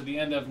rescheduled to the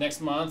end of next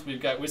month.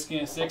 We've got Whiskey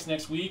and Six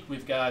next week.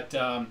 We've got,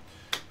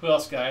 who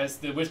else, guys?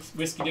 The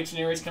Whiskey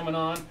Dictionary is coming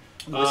on.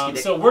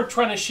 So we're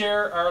trying to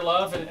share our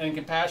love and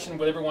compassion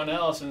with everyone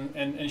else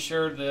and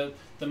share the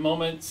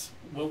moments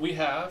what we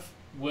have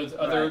with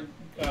other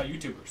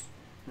YouTubers.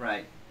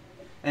 Right.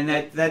 And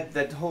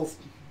that whole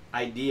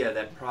idea,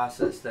 that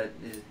process, that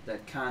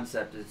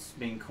concept is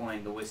being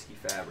coined, the whiskey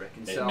fabric.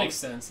 And it makes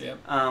sense, yeah.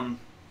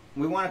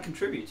 We want to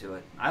contribute to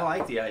it. I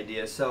like the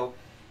idea. So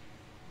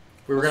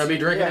we were going to be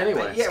drinking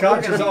anyway. Yeah,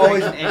 Scotch is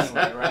always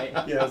anyway, right?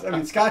 Yes, I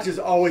mean, Scotch is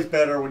always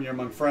better when you're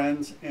among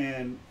friends,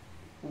 and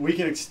we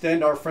can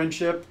extend our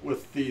friendship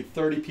with the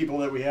 30 people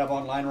that we have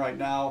online right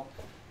now.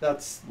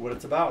 That's what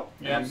it's about.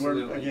 Yeah, and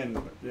absolutely.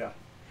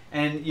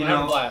 And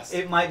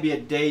it might be a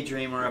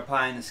daydream or a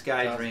pie in the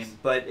sky dream,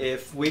 but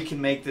if we can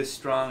make this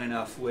strong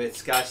enough with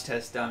Scotch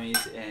Test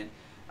Dummies and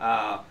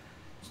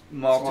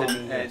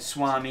malted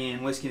Swami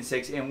and Whiskey and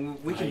Six,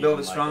 and we can build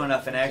it strong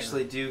enough and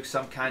actually do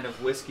some kind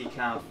of whiskey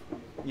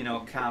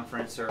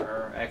conference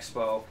or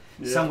expo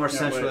somewhere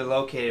centrally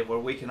located where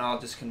we can all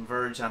just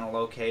converge on a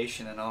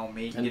location and all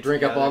meet and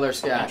drink up all their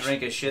Scotch. And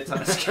drink a shit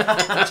ton of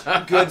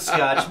Scotch. Good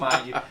Scotch,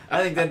 mind you.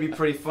 I think that'd be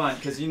pretty fun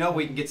because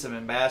we can get some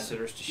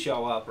ambassadors to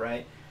show up,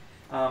 right?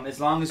 As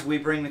long as we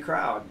bring the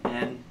crowd,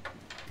 and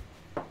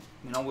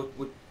we'll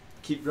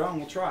keep growing,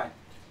 we'll try.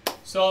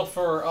 So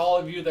for all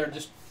of you that are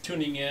just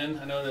tuning in,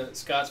 I know that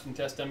Scott's from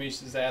Test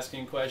Dummies is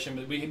asking a question,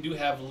 but we do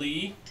have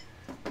Lee,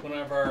 one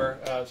of our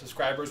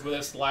subscribers, with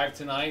us live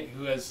tonight,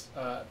 who has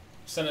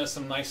sent us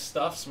some nice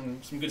stuff,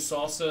 some good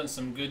salsa and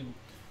some good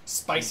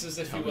spices,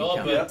 if you will.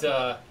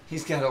 But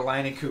he's got a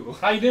line of Kugel.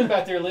 How you doing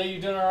back there, Lee?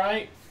 You doing all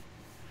right?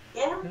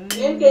 Yeah,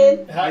 doing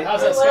good.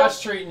 How's that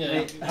Scotch treating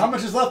you? How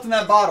much is left in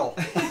that bottle?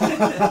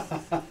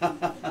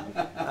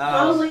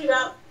 Probably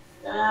about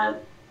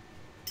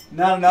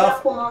not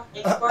enough. About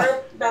the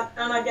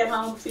time I get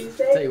home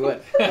Tuesday. Tell you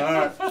what,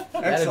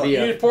 You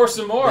need to pour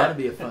some more. That'd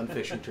be a fun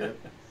fishing trip.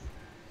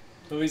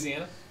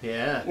 Louisiana.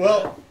 Yeah.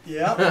 Well,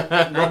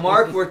 yeah. Well,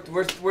 Mark,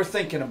 we're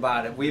thinking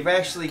about it. We've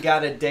actually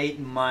got a date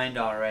in mind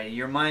already.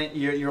 Your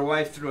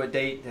wife threw a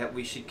date that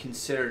we should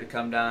consider to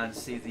come down and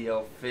see the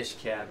old fish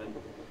cabin.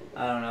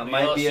 I don't know.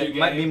 It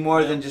might be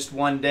more than just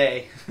one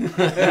day.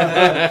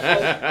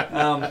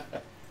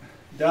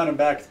 Down and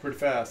back is pretty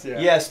fast.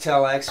 Yeah. Yes,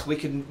 Telex. We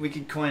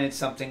could coin it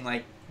something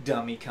like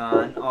Dummy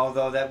Con,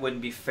 although that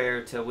wouldn't be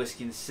fair to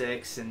Whiskey and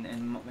Six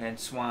and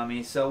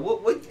Swami.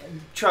 So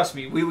trust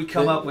me, we would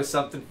come up with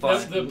something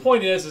fun. The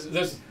point is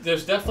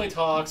there's definitely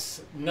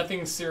talks.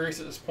 Nothing serious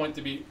at this point,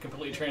 to be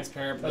completely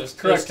transparent. But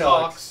there's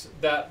talks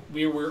that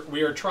we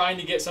are trying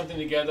to get something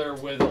together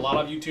with a lot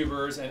of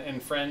YouTubers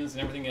and friends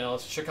and everything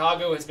else.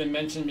 Chicago has been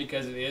mentioned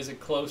because it is a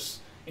close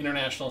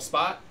international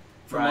spot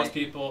for most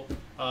people,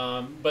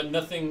 but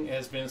nothing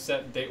has been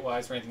set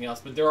date-wise or anything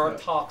else. But there are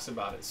talks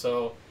about it.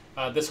 So.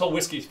 This whole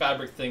whiskey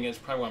fabric thing is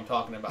probably what I'm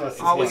talking about.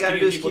 All we got to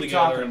do is keep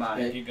talking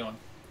about it. Keep going.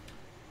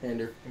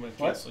 Andrew. I'm going to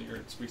cancel your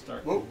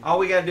restart. All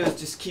we got to do is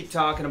just keep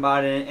talking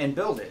about it and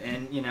build it,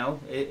 and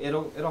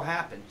it'll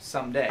happen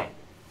someday.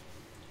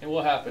 It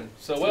will happen.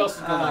 So what else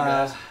is going on,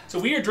 guys? So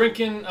we are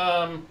drinking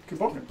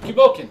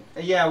Kubokin.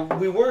 Yeah,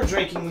 we were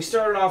drinking. We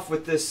started off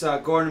with this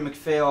Gordon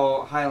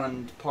MacPhail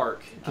Highland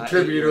Park.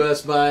 Contributed to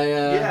us by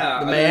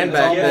the man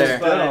back there.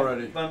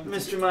 By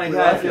Mr. Mike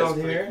Highfield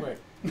here.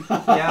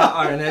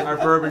 Yeah, our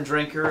bourbon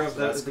drinker of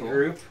the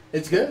group.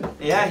 It's good.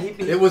 Yeah,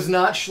 it was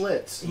not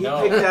Schlitz. He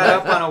picked that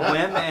up on a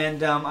whim,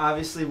 and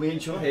obviously we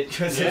enjoy it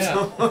because it's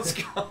almost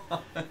gone.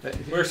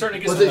 We're starting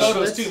to get some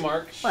photos too,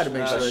 Mark. Might have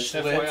been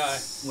Schlitz.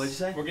 FYI. What'd you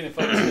say? We're getting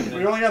photos.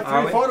 We only got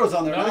 3 photos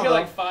on there now. We got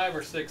like 5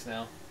 or 6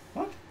 now.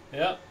 What?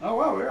 Yeah. Oh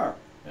wow, we are.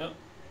 Yep.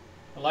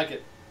 I like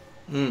it.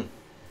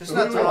 There's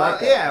nothing wrong.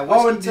 Like Yeah.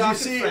 And did you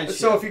see? Friendship.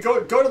 So if you go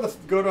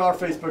to our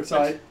Facebook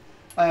site.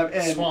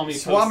 And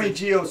Swami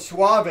Gio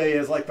Suave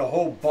is like the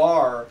whole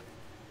bar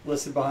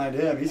listed behind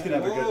him. He's going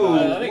to have a good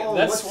night. I think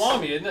that's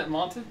Swami, isn't it,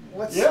 Monted?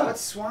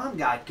 What's Swam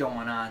got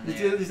going on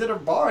there? He's at a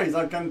bar. He's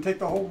not going to take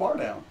the whole bar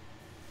down.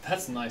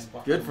 That's a nice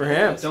bar. Good for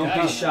him. Don't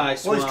be shy,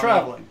 Swami. Well, he's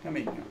traveling. I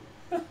mean,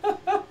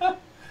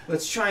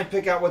 Let's try and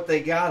pick out what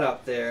they got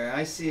up there.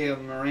 I see a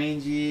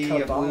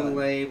Morangi, a Blue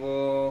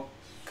Label.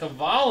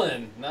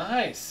 Cavalin,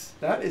 nice.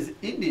 That is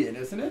Indian,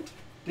 isn't it?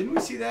 Didn't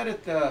we see that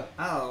at the...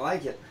 I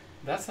like it.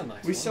 That's a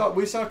nice one.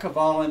 We saw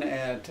Cavalin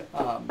at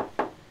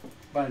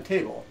behind a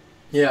table.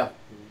 Yeah.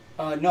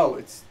 No,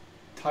 it's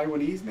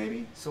Taiwanese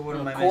maybe. So what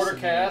am I Quarter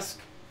missing? cask.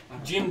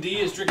 Jim D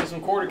is drinking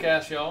some quarter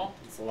cask, y'all.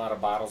 There's a lot of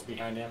bottles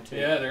behind him too.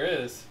 Yeah, there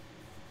is.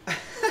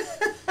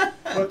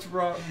 What's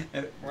wrong?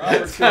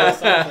 Robert's doing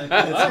something. I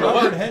It's don't know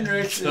Robert what.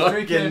 Hendricks is Duncan,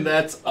 drinking.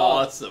 that's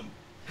awesome.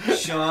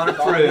 Sean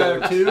Ball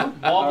approved. Too.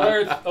 Ball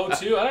Blair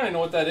 02. I don't even know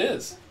what that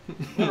is.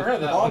 Never heard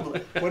of that one.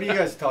 What are you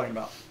guys talking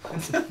about?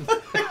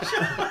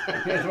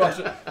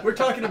 We're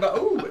talking about.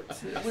 Ooh, what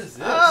is this?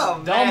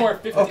 Oh, man. Dalmore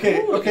 50.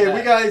 Okay, Ooh, look okay, at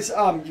we that. guys,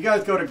 you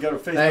guys go to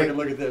Facebook Hey. and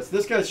look at this.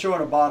 This guy's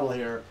showing a bottle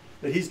here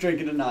that he's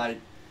drinking tonight.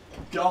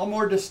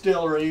 Dalmore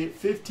Distillery,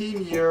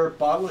 15-year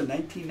bottle in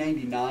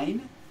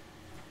 1999.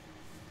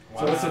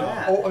 So it's an,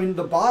 Wow. oh, I mean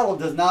the bottle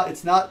does not.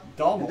 It's not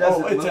Dalmore. It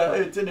doesn't It's look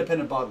like- it's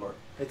independent bottler.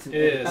 It's an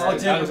It is.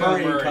 Alexander Alexander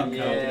Murray Murray. Company.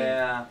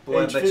 Yeah, boy,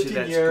 I Age bet you 15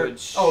 that's year.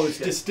 good. Oh, it's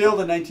shit.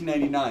 distilled in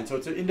 1999. So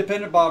it's an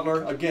independent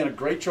bottler. Again, a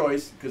great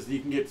choice because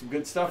you can get some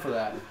good stuff for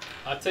that.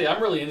 I'll tell you,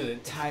 I'm really into the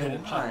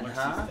Taiwan, Taiwan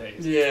huh?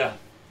 these days. Yeah.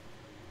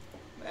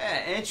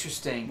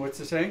 Interesting. What's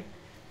it saying?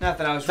 Not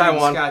that I was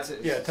Taiwan. reading Scott's.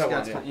 Yeah,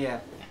 Taiwan, Scott's, yeah.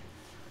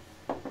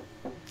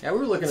 Yeah, we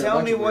were looking at a Tell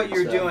bunch me of what weird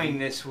you're stuff. doing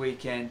this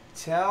weekend.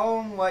 Tell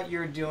them what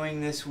you're doing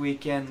this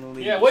weekend,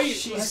 Lee. Yeah, what you-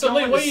 She's so,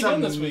 Lee, going what to are you doing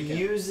some this weekend?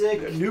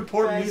 Music.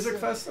 Newport Festival. Music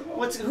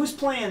Festival. Who's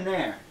playing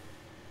there?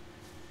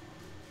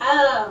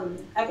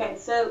 Okay,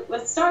 so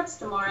it starts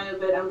tomorrow,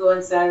 but I'm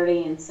going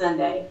Saturday and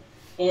Sunday,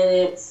 and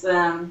it's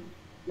one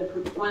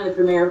of the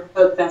premier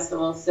folk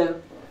festivals.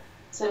 So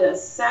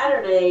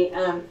Saturday,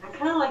 I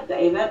kind of like the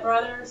Avett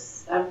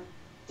Brothers. I've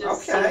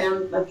just seen Okay.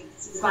 them.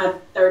 This is my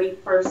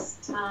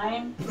 31st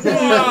time.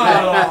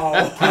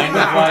 Wow. Kind of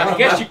like, I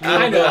guess you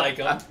kind of like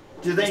them.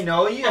 Do they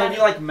know you? Have you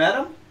like met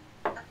them?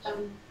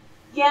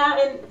 Yeah,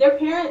 and their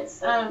parents,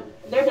 their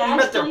dad. You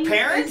met their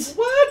parents?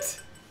 What?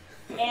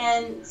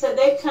 And so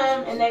they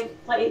come and they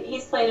play.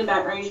 He's played in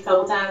Baton Rouge a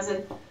couple times,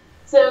 and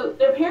so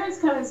their parents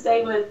come and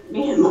stay with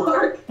me and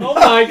Mark. Oh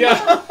my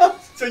God.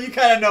 So you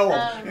kind of know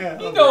him. Yeah.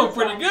 You know him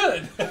pretty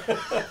good.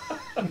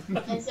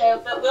 And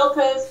so, but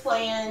Wilco's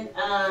playing.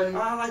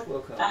 I like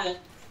Wilco.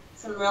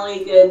 Some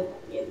really good,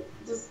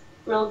 just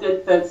real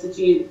good folks that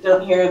you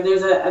don't hear of.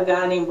 There's a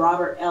guy named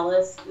Robert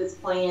Ellis that's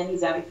playing.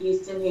 He's out of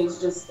Houston,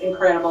 who's just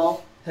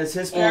incredible. Has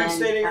his parents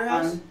And, stayed at your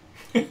house?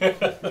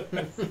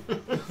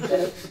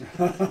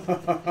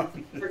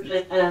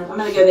 I'm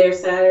going to go there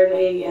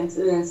Saturday and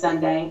then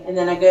Sunday, and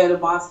then I go to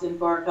Boston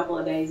for a couple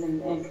of days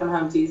and come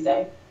home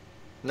Tuesday.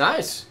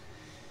 Nice.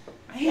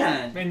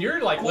 Man, Man,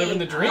 you're like living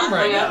the dream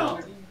right now.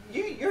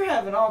 you're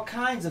having all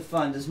kinds of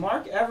fun. Does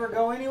Mark ever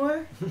go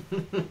anywhere?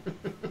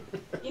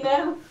 You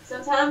know,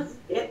 sometimes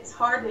it's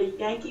hard to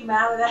yank him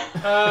out of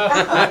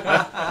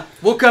that.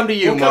 We'll come to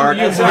you, We'll come Mark.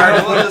 to you, That's all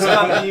right. We'll just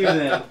come to you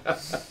then.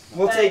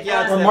 We'll But, take you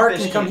out to Or that Mark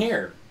fish can come camp.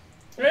 here.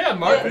 Yeah,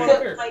 Mark, Yeah, come so,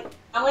 up here. like,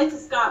 I went to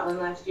Scotland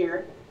last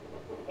year,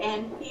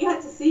 and he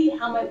got to see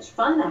how much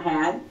fun I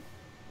had.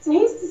 So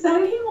he's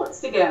decided he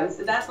wants to go.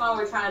 So that's why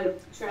we're trying to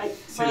plan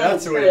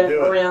that's a the way to trip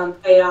do it. around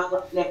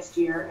Fayal next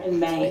year in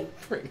May.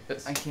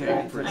 I can't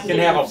Yeah. wait for You it. can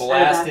have a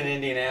blast in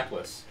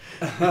Indianapolis.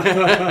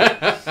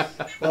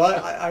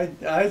 Well,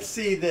 I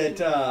see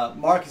that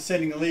Mark is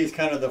sending Elise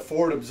kind of the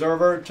forward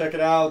observer. Check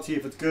it out, see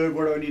if it's good.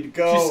 Where do I need to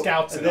go? She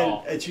scouts and it then,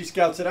 all. And she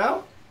scouts it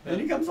out. Then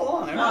he comes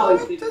along. Oh,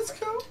 That's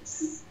cool.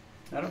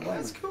 I don't blame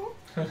That's her.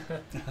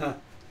 cool.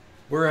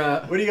 We're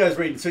What are you guys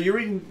reading? So you're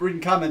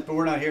reading comments, but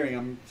we're not hearing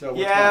them. So what's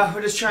Yeah, going on?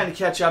 we're just trying to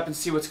catch up and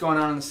see what's going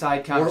on in the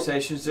side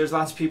conversations. There's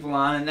lots of people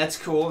on, and that's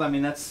cool. I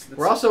mean, that's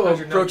we're also How's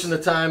your approaching the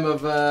time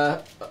of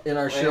in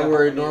our show Yeah.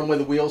 where normally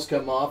the wheels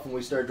come off and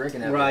we start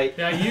drinking heavy. right.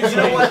 Yeah, You usually.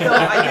 know what, though?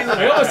 I do.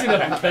 We always see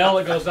the bell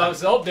that goes off.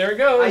 So, oh, there it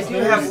goes. I do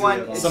have Easy one.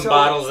 enough. Some so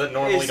bottles that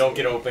normally is- don't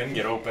get open.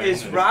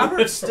 Is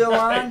Robert still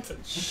on?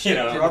 You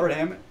know. Robert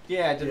Hammond.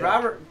 Yeah. Did Yeah.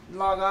 Robert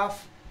log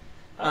off?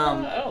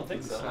 I don't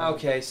think so.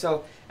 Okay,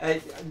 so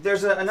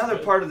there's another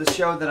part of the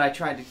show that I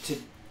tried to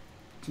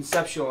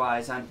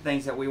conceptualize on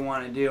things that we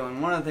want to do,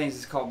 and one of the things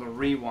is called the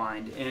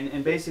rewind.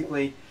 And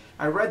basically,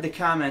 I read the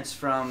comments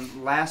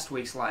from last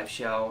week's live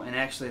show and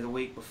actually the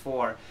week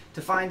before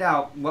to find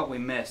out what we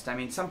missed. I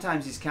mean,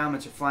 sometimes these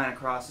comments are flying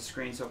across the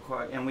screen so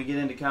quick, and we get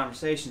into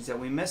conversations that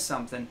we miss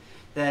something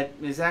that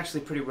is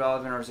actually pretty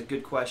relevant or is a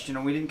good question,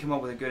 or we didn't come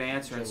up with a good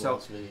answer. And so,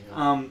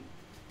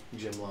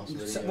 Jim lost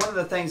video. so one of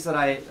the things that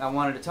I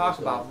wanted to talk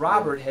about,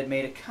 Robert had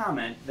made a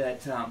comment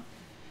that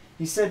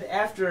he said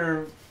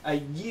after a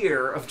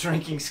year of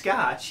drinking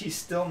Scotch, he's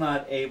still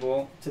not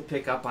able to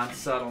pick up on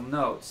subtle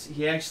notes.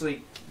 He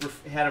actually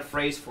had a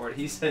phrase for it.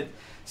 He said,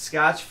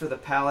 "Scotch for the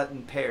palate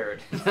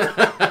impaired." and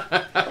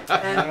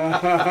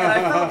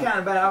I felt kind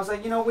of bad. I was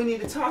like, we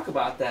need to talk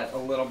about that a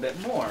little bit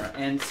more.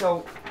 And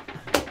so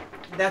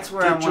that's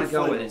where I Get want to your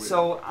go with flavor it. wheel.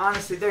 So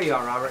honestly, there you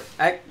are, Robert.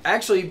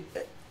 Actually,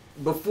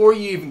 before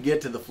you even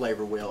get to the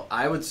flavor wheel,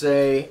 I would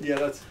say Yeah,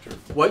 that's true.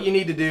 what you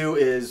need to do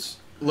is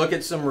look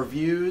at some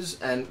reviews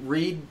and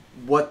read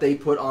what they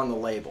put on the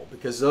label,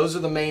 because those are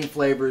the main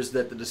flavors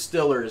that the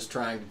distiller is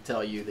trying to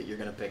tell you that you're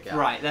going to pick out.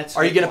 Right. That's.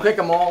 Are you going to pick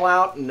them all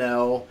out?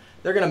 No.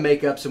 they're going to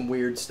make up some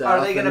weird stuff.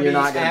 Are they going to be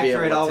not gonna accurate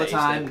be able to all the taste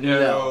time? it.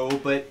 No,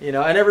 but you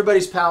know, and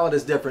everybody's palate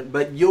is different,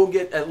 but you'll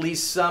get at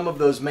least some of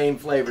those main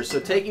flavors. So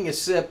taking a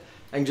sip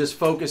and just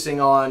focusing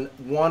on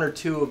one or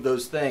two of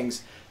those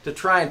things to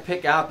try and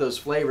pick out those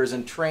flavors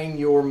and train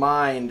your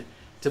mind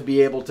to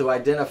be able to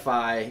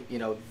identify, you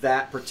know,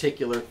 that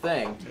particular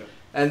thing. Yeah.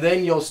 And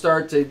then you'll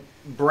start to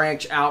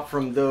branch out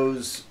from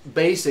those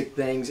basic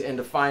things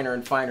into finer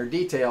and finer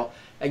detail,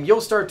 and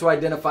you'll start to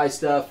identify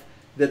stuff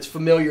that's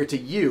familiar to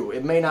you.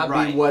 It may not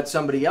be what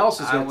somebody else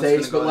is going to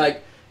taste, but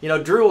like, you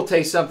know, Drew will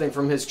taste something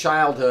from his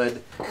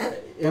childhood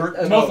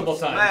multiple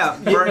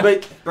times. Yeah,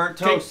 burnt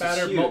toast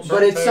batter, is huge.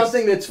 But it's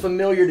something that's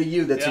familiar to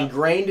you, that's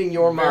ingrained in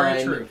your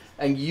mind, true.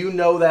 And you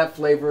know that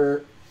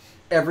flavor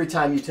every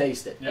time you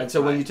taste it. Yep, and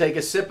so when you take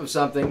a sip of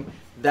something,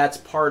 that's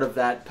part of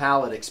that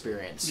palate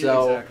experience. Yeah,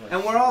 So, exactly.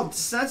 And we're all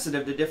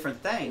sensitive to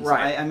different things.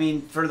 Right. I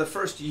mean, for the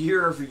first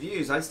year of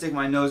reviews, I'd stick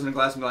my nose in a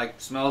glass and be like,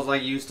 smells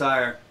like used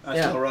tire. I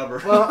smell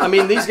rubber. Well, I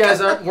mean, these guys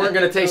weren't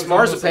going to taste That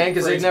was almost marzipan like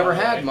because they've phrase, never by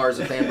the had way.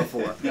 marzipan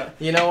before.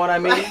 You know what I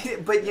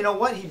mean? But you know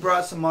what? He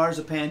brought some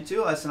marzipan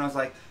to us, and I was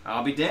like,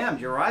 I'll be damned.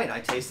 You're right. I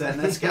taste that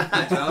in that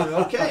Scotch.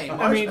 Okay, marzipan.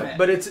 I mean,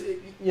 But it's,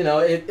 you know,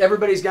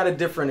 everybody's got a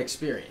different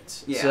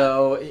experience. Yeah.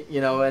 So,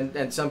 you know,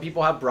 and some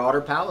people have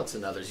broader palates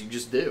than others. You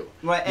just do.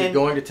 Right, You're and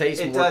going to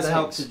taste it more does things.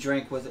 help to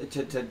drink with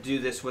to do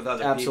this with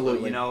other Absolutely.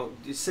 people. You know,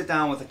 you sit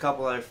down with a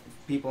couple other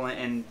people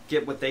and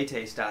get what they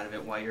taste out of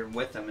it while you're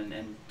with them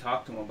and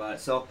talk to them about it.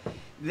 So,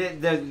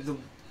 the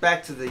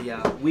back to the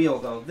wheel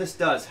though. This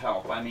does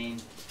help. I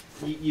mean,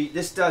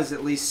 this does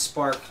at least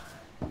spark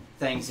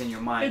things in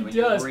your mind. It when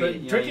does, you read but it.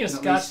 You know, drinking you a can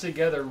at Scotch least-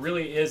 together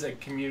really is a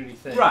community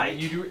thing. Right.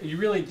 You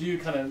really do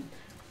kind of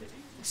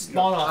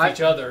spawn off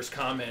each other's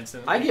comments.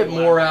 And I get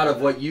more out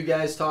of what you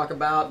guys talk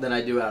about than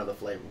I do out of the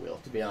flavor wheel,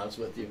 to be honest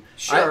with you.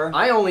 Sure.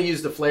 I only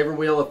use the flavor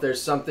wheel if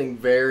there's something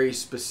very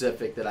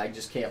specific that I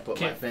just can't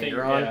put my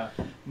finger on. Yeah.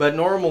 But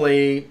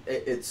normally,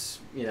 it's,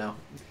 you know.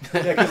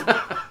 Yeah, 'cause,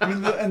 I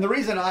mean, and the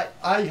reason I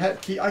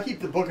keep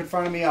the book in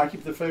front of me, I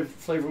keep the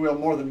flavor wheel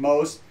more than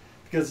most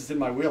because it's in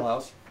my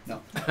wheelhouse.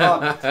 No,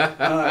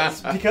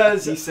 it's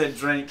because He said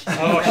drink.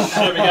 Oh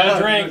shit, we got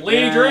a drink.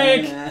 Lee,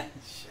 drink.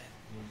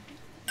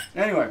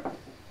 anyway,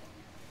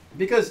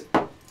 because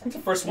That's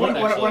the first one,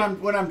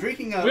 when I'm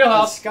drinking a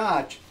Wheelhouse.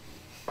 Scotch,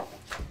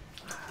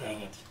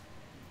 Dang it.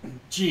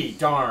 Gee,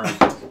 darn.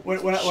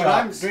 when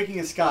I'm drinking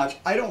a Scotch,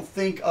 I don't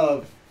think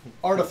of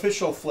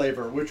artificial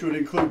flavor, which would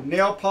include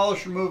nail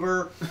polish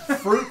remover,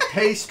 fruit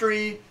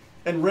pastry,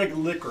 and red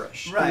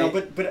licorice. Right. You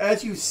know, but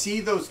as you see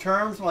those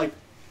terms, like,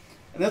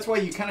 and that's why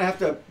you kind of have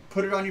to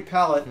put it on your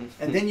palate,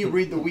 and then you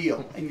read the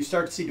wheel, and you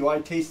start to see, do I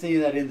taste any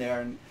of that in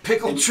there? And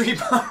Pickled tree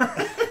bar.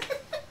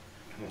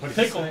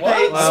 Pickle Hey,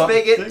 what? Well,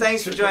 Spigot,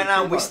 thanks for joining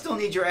on. We still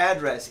need your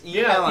address.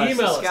 Email us.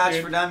 email us,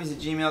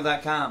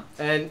 ScotchForDummies@gmail.com.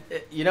 And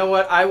you know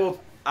what? I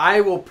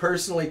will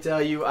personally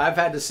tell you, I've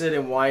had to sit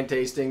in wine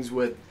tastings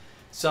with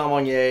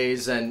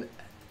sommeliers, and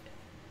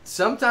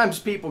sometimes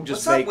people just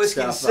What's up, make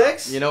Whiskey stuff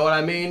Six? up. You know what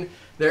I mean?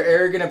 They're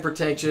arrogant and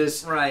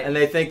pretentious, Right. and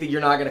they think that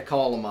you're not going to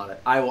call them on it.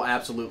 I will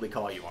absolutely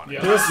call you on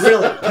it. Yeah.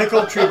 really,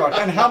 pickled tree bark.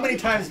 And how many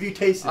times have you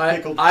tasted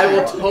pickled tree I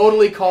will bark?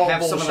 totally call Have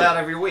bullshit. some of that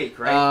every week,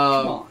 right?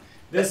 Come on.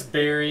 This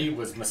berry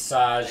was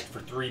massaged for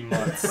 3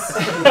 months.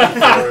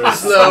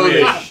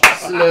 Slowly, Very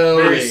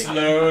slowly.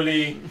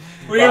 slowly.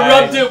 We by-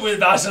 rubbed it with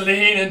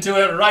Vaseline until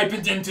it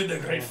ripened into the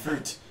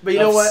grapefruit. But you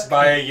know what?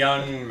 By a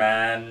young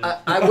man.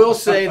 I will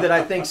say that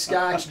I think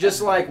Scotch,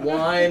 just like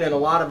wine and a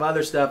lot of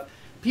other stuff,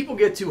 people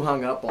get too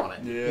hung up on it.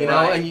 Yeah. You know,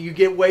 Right. and you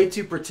get way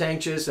too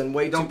pretentious and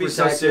way Don't too be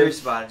so protective.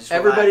 serious about it. Just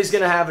Everybody's relax.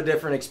 going to have a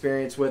different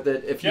experience with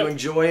it. If you Yep.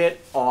 enjoy it,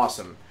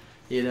 awesome.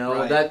 You know,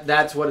 Right.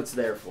 that's what it's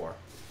there for.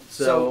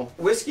 So, So,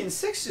 Whiskey and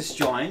Six just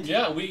joined.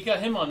 Yeah, we got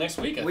him on next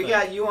week. I We think.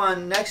 got you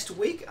on next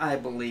week, I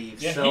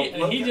believe. Yeah, so he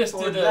looking just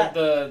forward did to that.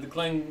 the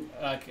Glen,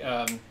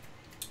 the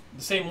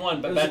same one,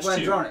 It but was batch a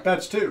 2. GlenDronach.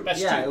 Batch 2. Batch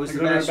Yeah, 2. it was the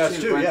GlenDronach batch batch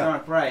 2, two, yeah.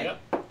 GlenDronach, right.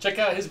 Yep. Check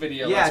out his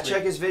video. Yeah, last check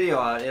week. his video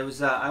out. It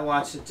was I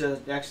watched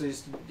it actually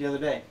just the other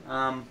day.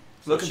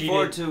 Looking she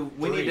forward did to.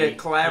 We need 3, to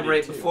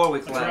collaborate I did 2. before we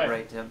That's right.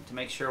 collaborate to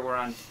make sure we're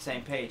on the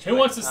same page. Who But,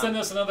 wants to send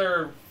us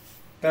another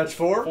Batch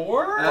 4?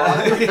 4?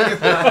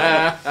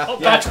 Oh,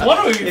 Batch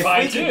 1 would be if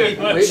fine we too. could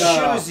be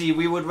but- choosy,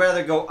 we would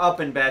rather go up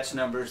in batch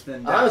numbers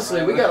than down. honestly,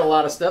 right? we got a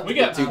lot of stuff We to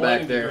got get to plenty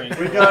back to there. drink.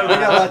 We got a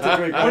lot to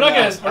drink. We're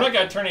not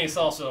gonna turn any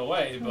salsa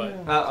away, but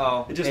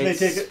Uh-oh. It just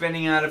it's may take it-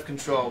 spinning out of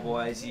control,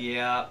 boys.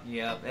 Yep.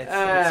 It's about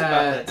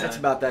that time. It's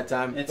about that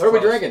time. It's what are we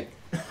close. drinking?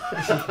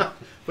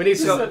 we need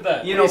Who some. said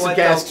that? You we know need some what,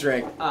 Cask though?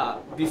 drink.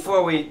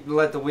 Before we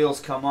let the wheels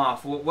come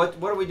off, what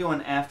are we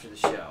doing after the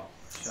show,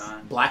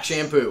 Sean? Black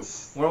shampoo.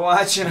 We're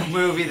watching a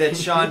movie that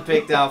Sean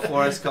picked out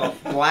for us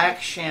called Black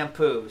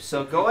Shampoo.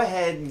 So go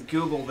ahead and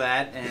Google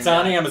that. And It's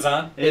on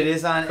Amazon. It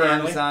is on currently.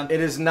 Amazon. It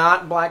is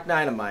not Black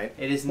Dynamite.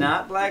 It is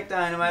not Black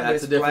Dynamite,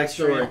 That's but a it's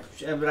Black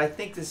different But I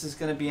think this is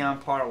going to be on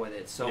par with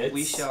it. So we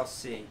It's- shall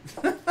see.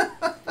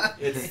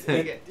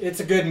 It's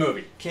a good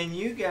movie. Can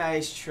you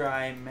guys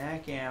try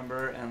Mac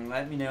Amber and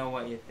let me know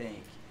what you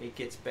think? It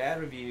gets bad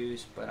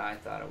reviews, but I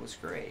thought it was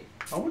great.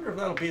 I wonder if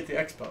that'll be at the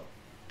expo.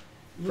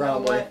 You know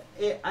Probably. what?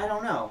 I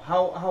don't know.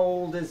 How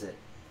old is it?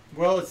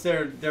 Well, it's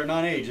their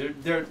non-age.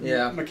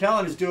 Yeah.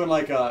 Macallan is doing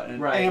like an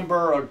Right.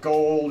 amber, a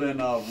gold,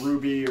 and a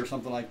ruby or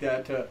something like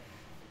that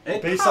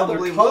It based on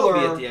probably their color,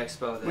 will be at the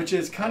expo then. which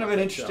is kind of an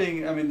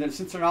interesting. I mean,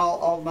 since they're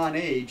all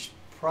non-age,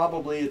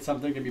 probably it's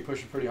something that can be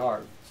pushing pretty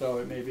hard. So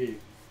it may be.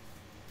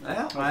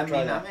 Well, I'll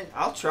try that.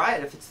 I'll try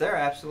it if it's there.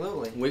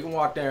 Absolutely. We can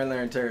walk down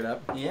there and tear it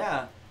up.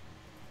 Yeah.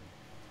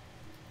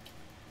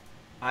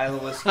 Isla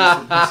Whiskey.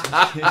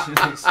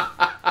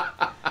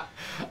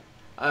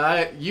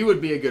 You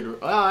would be a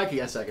good. Well, I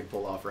guess I could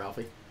pull off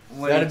Ralphie.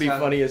 What are That'd you be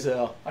talking- funny as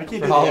hell. I can't For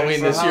do the Halloween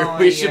accent. this year, Halloween,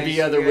 we you should guys-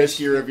 be other you guys-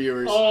 whiskey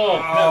reviewers. Oh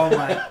Oh,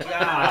 my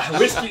gosh.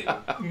 whiskey,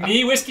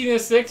 me whiskey in a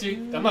six.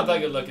 I'm not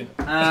that good looking.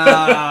 Oh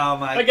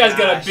my That guy's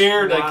got a gosh.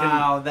 beard, I can-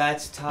 Wow,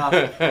 that's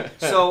tough.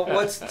 So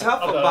what's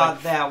tough Although-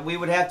 about that? We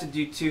would have to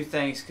do two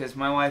things because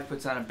my wife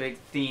puts on a big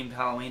themed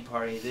Halloween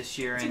party this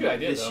year, It's a and good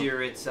idea, this though.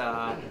 year it's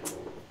superheroes.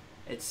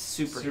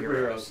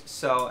 Superheroes.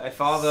 So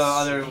if all the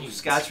other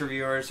Scotch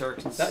reviewers are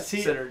See,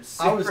 considered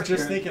I was just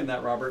superheroes- thinking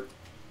that, Robert.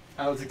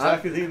 I was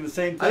exactly thinking the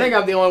same thing. I think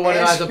I'm the only one who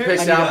hasn't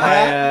picked I need out a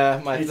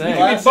hat. my Need some thing.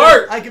 glasses.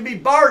 Bart. I can be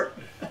Bart.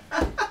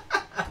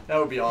 That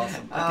would be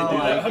awesome. I could Oh do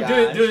my that. I'm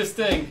gosh. doing this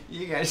thing.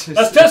 You guys are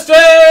Let's so- test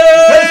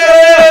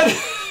it.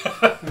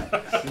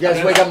 You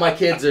guys wake up my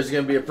kids, there's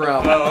going to be a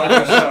problem. Oh,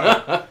 okay,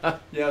 sorry.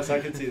 Yes, I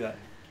can see that.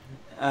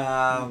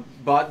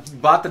 Bought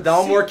the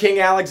Dalmore King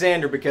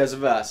Alexander because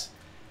of us.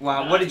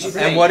 Wow, what did you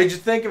think? And what did you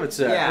think of it,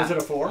 sir? Yeah. Was it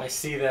a 4? I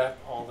see that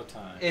all the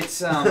time. It's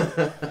And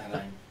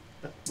I'm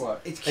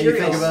What? it's And you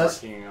curious. think of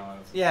us? working on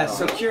it. Yeah, Oh,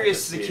 so I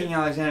curious can to the see King it.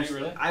 Alexander.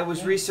 Really? I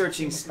was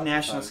researching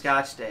National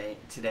Scotch Day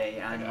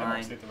today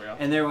online,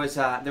 and there was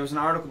an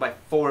article by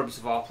Forbes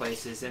of all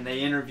places, and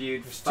they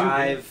interviewed There's two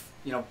 5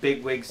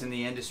 big wigs in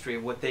the industry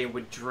of what they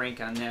would drink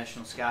on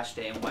National Scotch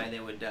Day and why they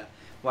would drink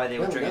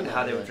it, and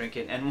how they would drink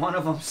it, and one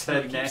of them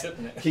said Keep that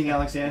sipping it. King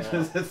Alexander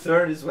the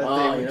Third is what Wow,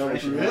 they you would know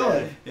drink. what you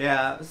Really?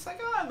 Yeah, it's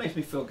like, oh, it makes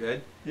me feel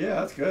good. Yeah,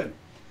 that's good.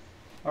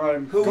 All right.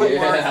 Who would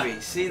Yeah. Mark be?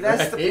 See,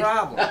 that's the Right.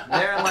 problem.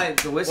 They're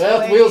like the whiskey. Well,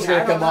 if lady, wheels I going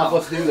to don't come off, know.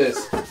 let's do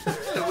this.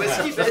 The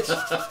whiskey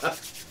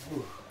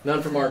bitch.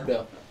 None for Mark,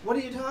 though. What are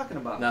you talking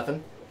about?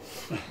 Nothing.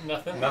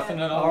 Nothing. Nothing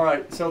at all. All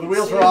right. So the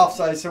wheels are off.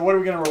 So what are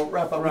we going to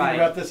wrap up? We're Right. going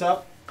to wrap this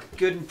up?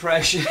 Good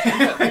impression.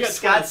 got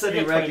Scott 20 said he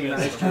we got 20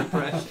 recognized your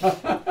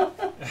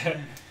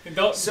impression.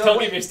 Don't So don't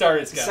wait, get me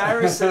started, Scott.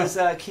 Cyrus says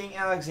King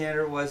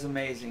Alexander was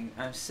amazing.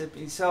 I'm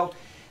sipping. So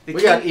the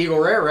We King, got Eagle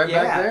Rare right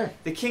yeah, back there.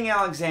 the King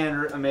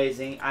Alexander,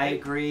 amazing. I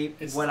agree.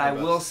 It's What the I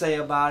best. will say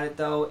about it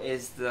though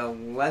is the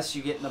less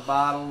you get in the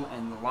bottle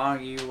and the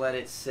longer you let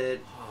it sit,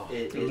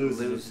 it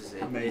loses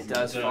it. Amazing. It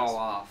does It does. fall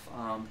off.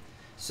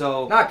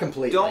 So Not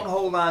completely. don't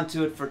hold on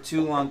to it for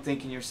too long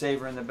thinking you're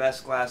savoring the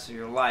best glass of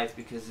your life,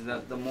 because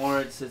the more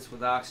it sits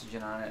with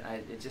oxygen on it,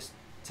 it just,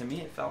 to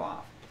me, it fell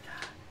off.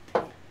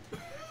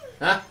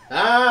 I'm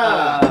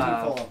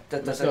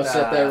Keep just going to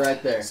set that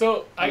right there.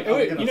 So I'm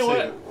wait, gonna you know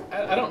save what?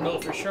 I don't know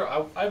for sure.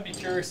 I'd be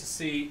curious to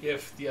see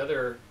if the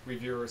other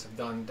reviewers have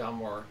done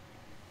Dalmore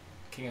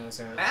King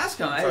Alexander. Ask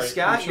him. Hey, Sorry,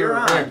 Scott, I'm sure- you're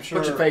on. I'm sure-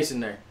 Put your face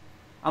in there.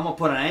 I'm going to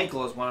put an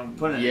ankle as one. I'm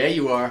putting Yeah,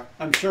 you are.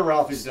 I'm sure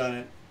Ralphie's done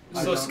it. I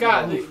So don't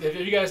Scott, know. have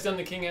you guys done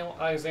the King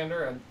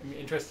Alexander? I'm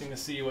interesting to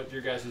see what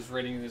your guys'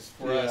 rating is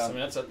for us. I mean,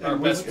 that's our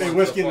and best whiskey, one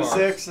whiskey so in the far.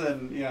 6,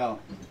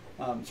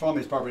 and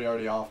Swami's probably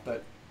already off,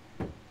 but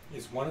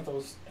Is one of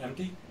those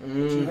empty that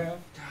you have?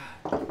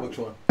 Which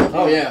one?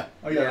 Oh, yeah.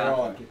 oh yeah, they're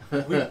all empty.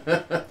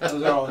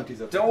 Those are all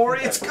empties up there. Don't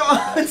worry, it's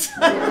gone.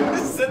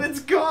 Cyrus said it's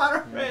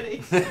gone already.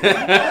 Hell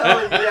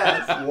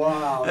yes.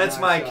 Wow, That's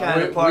nice my job.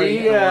 kind of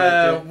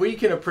party. We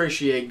can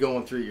appreciate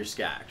going through your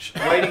scotch.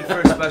 Waiting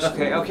for a special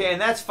case. Okay,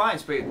 and that's fine.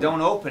 But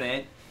don't open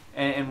it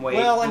and wait.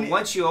 Well, But and-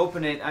 once you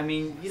open it, I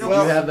mean, you don't.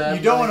 Well, you have that,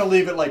 you don't Mike? want to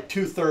leave it like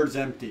 2/3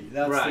 empty.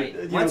 That's right.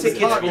 The, you Once know, it the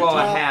gets top- below a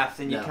top- half,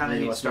 then you No, kind of maybe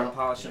need to let's start not.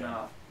 polishing Yeah.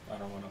 off. I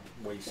don't want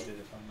to waste it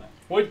if I'm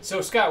not.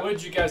 So Scott, what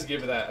did you guys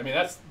give it that? I mean,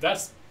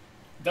 that's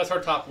our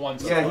top one.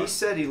 So Yeah, far. he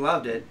said he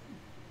loved it.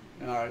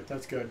 All right,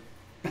 that's good.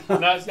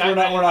 Now, We're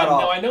not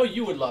off. I know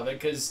you would love it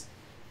because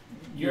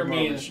you're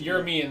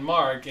me and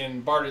Mark,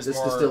 and Bart is This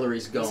more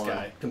distillery's this gone.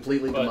 guy.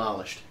 Completely But-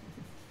 demolished.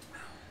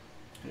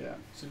 Yeah.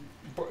 So,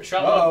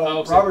 Sean,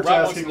 Uh-oh, Robert's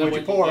asking, what'd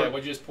what'd you pour? Yeah,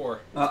 what'd you just pour?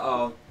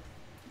 Uh-oh.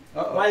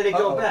 Uh-oh. Why did it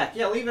go Uh-oh. back?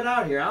 Yeah, leave it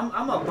out here. I'm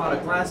about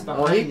a glass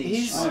behind Oh,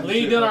 these. he's Oh,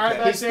 Lee doing all right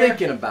back he's there?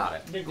 thinking about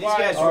it. Big These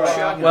guys All are right.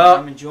 shocking. Well-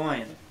 I'm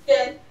enjoying.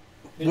 Good.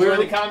 Enjoy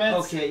We're- the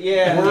comments. Okay,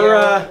 yeah.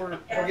 We're,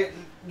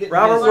 getting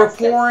Robert,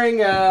 busy.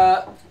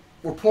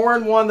 we're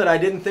pouring one that I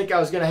didn't think I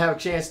was going to have a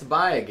chance to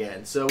buy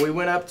again. So we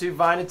went up to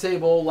Vine and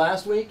Table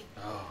last week.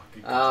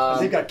 Oh,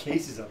 good. They've got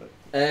cases of it.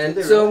 And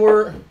Did they so really?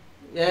 we're,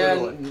 yeah,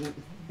 Really?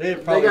 They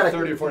have probably got a-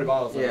 30 or 40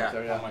 bottles of yeah. it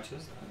there, How yeah. much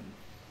is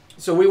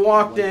that? so we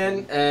walked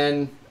in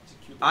and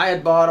I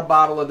had bought a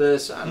bottle of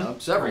this, I don't know,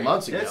 several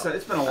months ago. It's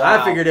been a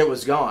while. I figured it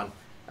was gone.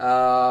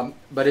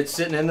 But it's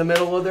sitting in the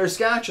middle of their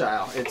Scotch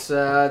aisle. It's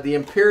the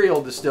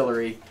Imperial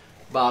Distillery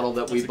bottle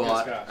that we That's a good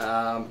bought.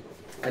 Scotch.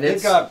 And They've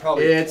it's got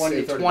probably it's 20 or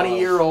a 30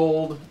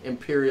 20-year-old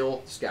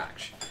Imperial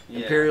Scotch.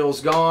 Yeah.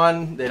 Imperial's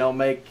gone. They don't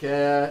make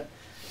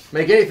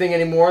make anything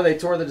anymore. They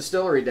tore the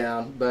distillery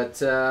down. But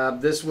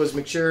this was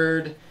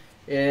matured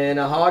in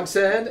a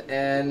hogshead,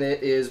 and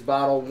it is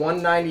bottle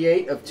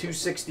 198 of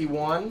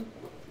 261.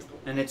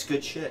 And it's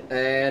good shit.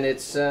 And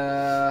it's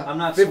I'm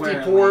not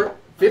swearing, Lee.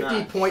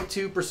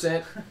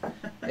 50.2%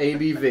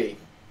 ABV.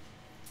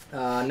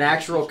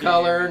 Natural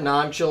color,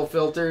 non-chill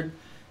filtered.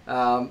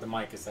 The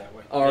mic is that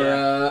way.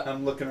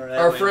 I'm looking at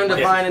Our friend of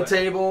Vine and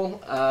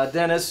Table,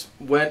 Dennis,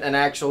 went and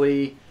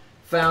actually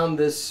found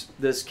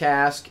this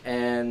cask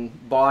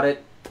and bought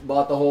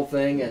the whole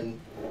thing, and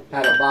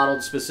had it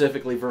bottled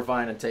specifically for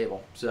Vine and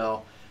Table.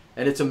 So,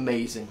 and it's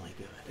amazingly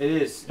good. It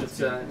is. It's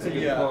a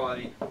good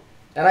quality.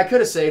 And I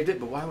could have saved it,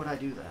 but why would I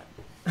do that?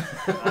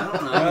 I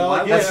don't know.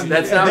 Well,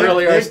 that's not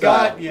really our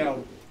style. They've got,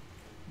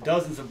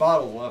 dozens of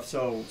bottles left,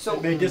 so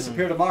it may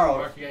disappear tomorrow.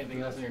 Mark, you got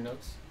anything else in your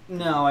notes?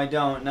 No, I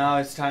don't. Now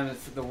it's time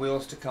for the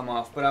wheels to come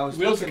off. But I was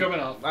wheels are coming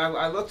off.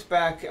 I looked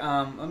back.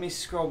 Let me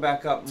scroll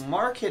back up.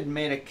 Mark had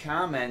made a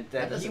comment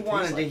that he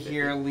wanted to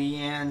hear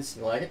Leanne's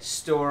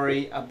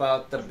story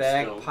about the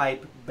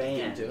bagpipe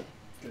band.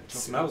 It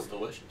smells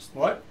delicious.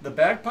 What? The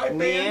bagpipe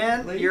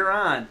band? Leanne, you're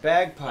on.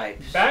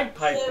 Bagpipe.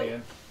 Bagpipe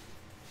band.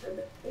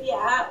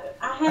 Yeah,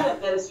 I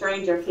haven't met a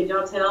stranger. Can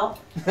y'all tell?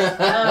 In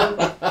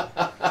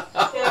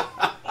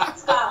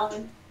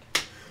Scotland,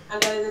 I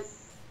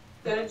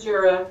go to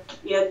Jura.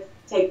 You have to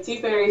take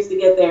 2 ferries to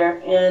get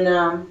there, and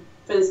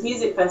for this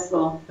music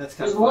festival, there's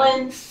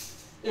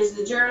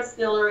the Jura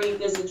Distillery,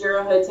 there's the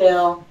Jura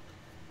Hotel,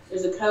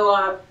 there's a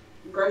co-op,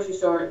 grocery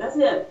store. That's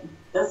it.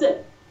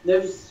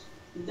 There's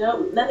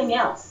nothing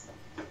else.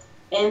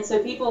 And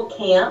so people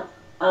camp,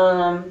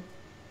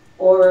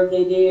 or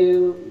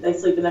they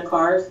sleep in their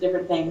cars,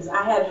 different things.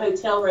 I had a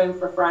hotel room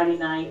for Friday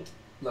night.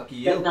 Lucky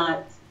you. But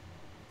not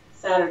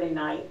Saturday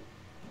night.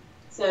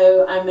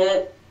 So I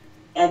met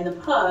at the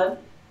pub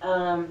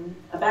a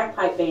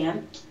bagpipe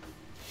band,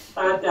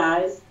 5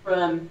 guys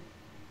from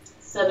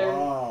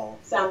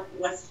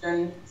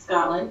southwestern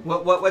Scotland.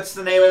 What's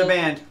the name of the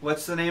band?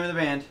 What's the name of the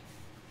band?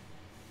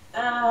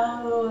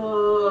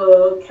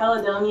 Oh,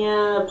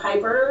 Caledonia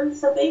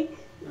Pipers, I think.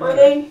 Were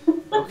they?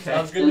 Okay.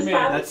 Sounds good to me.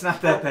 That's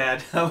not that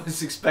bad. I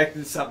was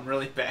expecting something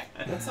really bad.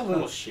 That's a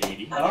little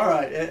shady. All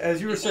right,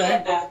 as you were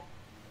saying.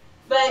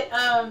 But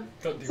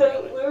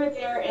so we were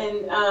there,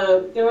 and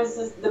there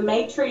was the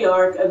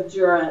matriarch of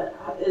Jura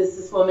is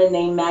this woman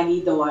named Maggie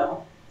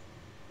Doyle,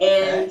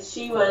 and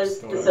she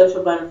was the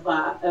social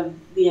butterfly of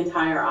the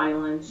entire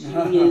island. She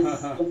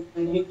is who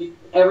did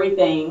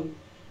everything,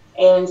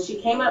 and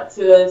she came up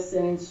to us,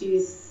 and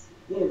she's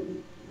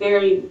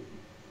very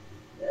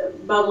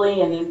bubbly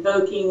and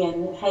invoking,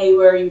 and hey,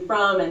 where are you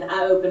from? And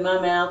I open my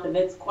mouth, and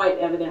it's quite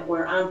evident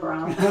where I'm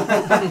from.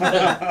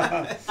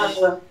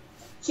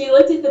 She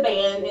looked at the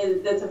band,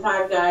 and that's the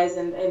 5 guys,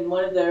 and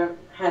one of them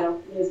had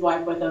his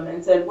wife with him,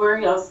 and said, "Where are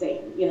y'all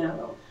staying?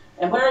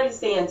 And where are you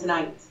staying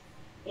tonight?"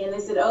 And they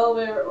said, "Oh,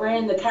 we're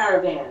in the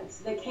caravan."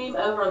 So they came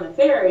over on the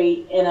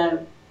ferry in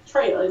a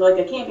trailer, like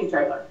a camping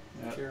trailer.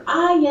 Yeah. Sure.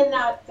 You're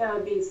not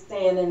gonna be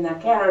staying in the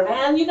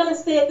caravan. You're gonna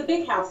stay at the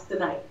big house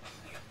tonight.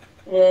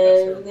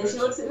 And then she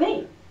looks at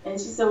me, and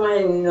she said,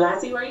 "Well,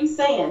 Lassie, where are you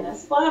staying?" I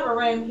said, "Well, I have a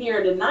room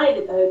here tonight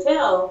at the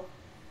hotel,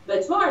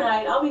 but tomorrow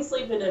night I'll be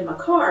sleeping in my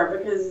car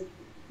because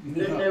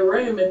there's no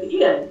room at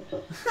the inn."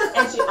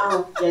 And she,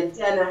 "Oh, you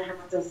don't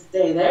have to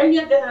stay there.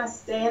 You're gonna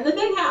stay in the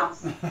big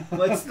house."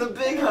 What's the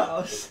big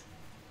house?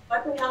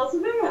 What the hell's the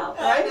big house,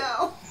 I right?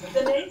 know. So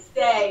the next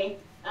day,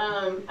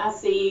 I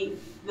see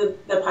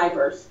the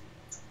Pipers.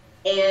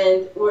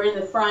 And we're in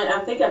the front.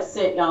 I think I've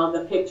sent y'all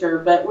the picture,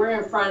 but we're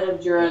in front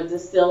of Jura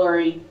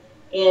Distillery,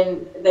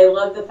 and they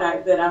love the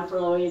fact that I'm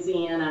from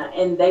Louisiana.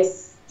 And they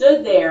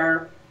stood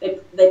there.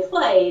 They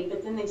played,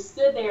 but then they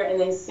stood there and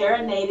they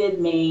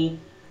serenaded me.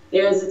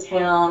 There's a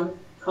town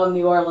called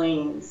New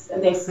Orleans,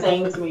 and they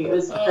sang to me. It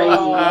was crazy.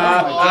 Oh my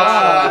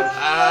God,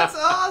 that's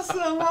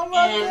awesome! How about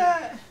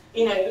that?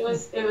 It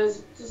was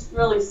just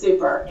really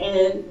super.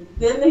 And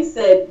then they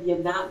said, "You're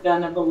not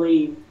gonna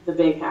believe the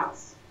big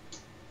house."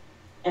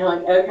 And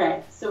I'm like,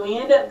 okay. So we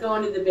end up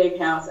going to the big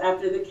house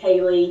after the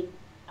Kaylee,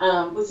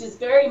 which is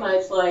very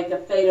much like a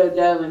Fado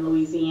Dough in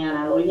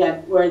Louisiana. We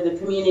have where the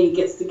community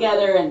gets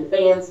together and the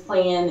band's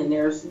playing and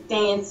there's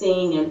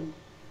dancing, and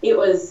it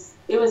was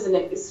an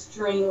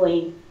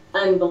extremely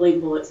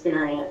unbelievable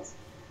experience.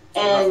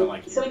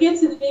 And so we get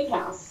to the big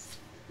house.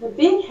 The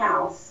big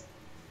house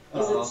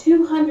is a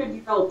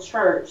 200-year-old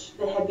church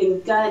that had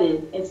been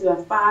gutted into a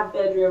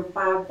 5-bedroom,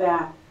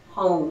 5-bath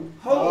home.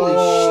 Holy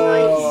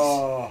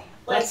shnikes.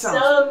 Like that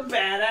sounds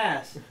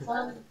badass.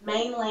 Some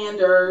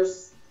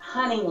mainlander's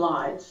hunting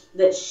lodge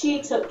that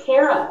she took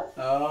care of.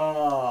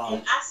 Oh.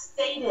 And I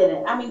stayed in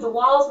it. I mean, the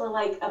walls were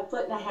like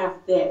 1.5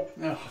 feet thick.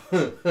 Oh.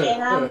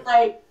 And I'm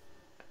like,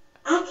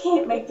 I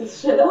can't make this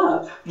shit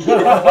up. It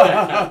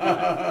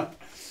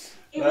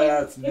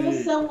was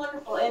so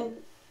wonderful. And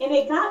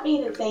it got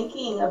me to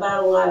thinking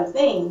about a lot of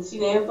things,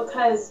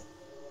 because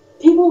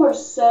people were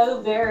so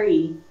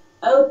very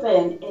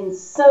open and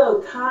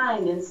so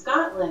kind in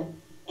Scotland.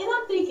 And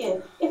I'm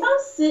thinking, if I'm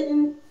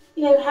sitting,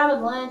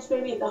 having lunch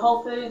maybe at the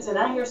Whole Foods, and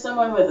I hear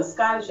someone with a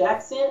Scottish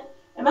accent,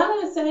 am I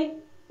going to say,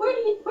 where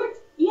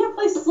you have a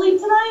place to sleep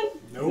tonight?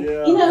 Nope.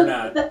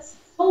 Yeah. That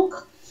whole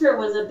culture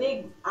was a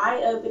big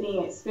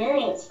eye-opening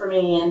experience for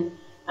me, and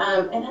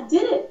I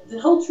did it the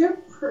whole trip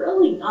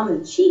really on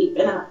the cheap,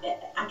 and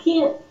I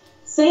can't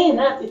say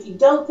enough. If you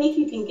don't think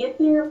you can get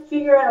there,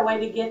 figure out a way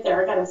to get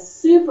there. I got a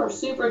super,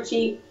 super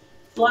cheap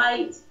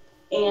flight,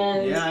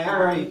 and Yeah,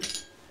 I agree.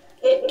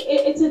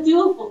 It's a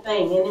doable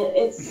thing,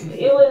 and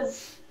it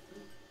was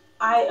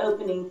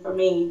eye-opening for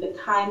me, the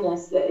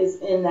kindness that is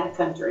in that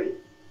country.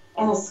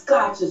 And the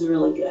Scotch is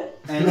really good.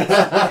 And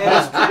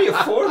it's pretty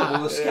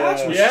affordable. The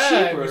Scotch was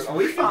cheaper. It was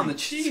We found the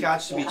cheap.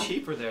 Scotch to be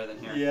cheaper there than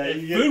here. Yeah,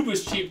 And you get, food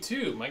was cheap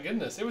too. My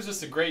goodness, it was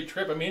just a great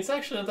trip. I mean, it's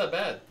actually not that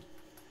bad.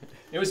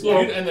 It was Yeah.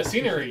 beautiful, and the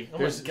scenery. Oh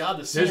my God, the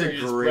There's scenery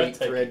a is great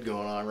breathtaking. thread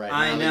going on right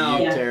I now know. that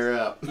you Yeah. tear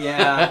up.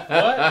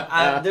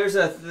 Yeah. What?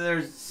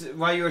 There's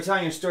while you were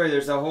telling your story,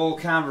 there's a whole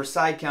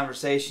side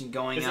conversation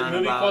going Is it on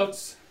movie about.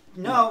 quotes?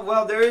 No,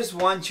 well, there is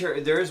one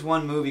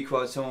movie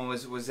quote someone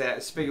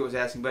Spigot was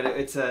asking, but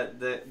it's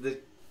the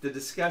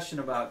discussion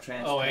about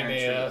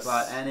transparency, NAS.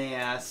 about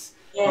NAS,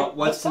 Yeah. about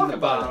what's Let's in talk the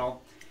about it.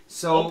 bottle.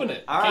 So, Open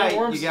it. all Can of right,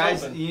 worms you guys,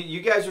 is open. you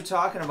guys were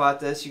talking about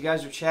this. You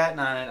guys were chatting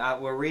on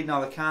it. We're reading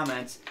all the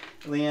comments.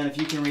 Leanne, if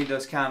you can read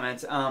those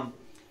comments.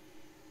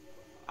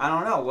 I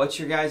don't know. What's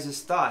your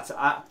guys' thoughts?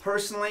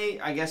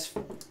 Personally, I guess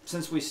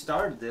since we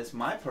started this,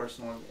 my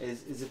personal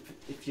is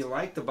if you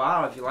like the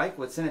bottle, if you like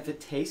what's in it, if it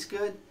tastes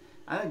good,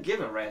 I don't give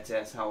a rat's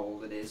ass how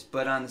old it is.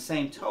 But on the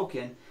same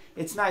token,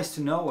 it's nice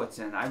to know what's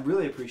in it. I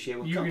really appreciate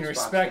what You can comes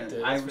respect in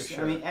it, I that's for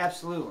sure. mean,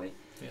 absolutely.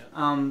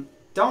 Yeah.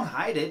 Don't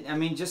hide it. I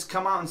mean, just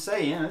come out and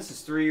say, yeah, this is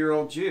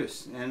 3-year-old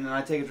juice. And then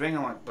I take a drink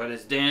and I'm like, but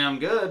it's damn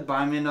good.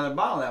 Buy me another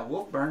bottle of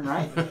that Wolfburn,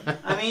 right?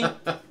 I mean,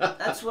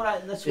 that's what I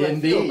feel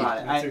Indeed. about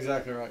it. that's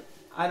exactly right.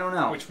 I don't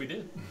know. Which we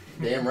did.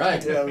 Damn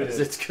right. Yeah, we because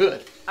did. it's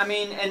good. I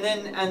mean, and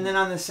then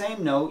on the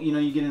same note,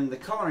 you get into the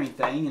coloring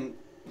thing, and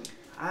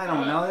I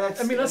don't know.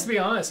 That's I mean, let's be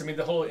honest. I mean,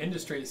 the whole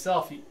industry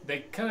itself, they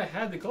kind of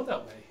had to go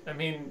that way. I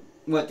mean,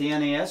 what the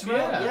NAS route?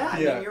 Yeah. I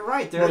Yeah. mean, you're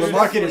right. Well, the There's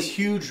market is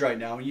definitely- huge right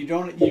now. You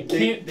don't. you They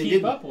can't keep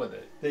didn't, up with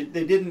it. They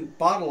didn't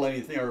bottle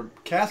anything or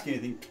cask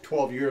anything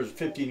 12 years,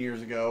 15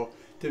 years ago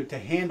to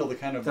handle the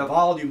kind of The-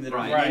 volume that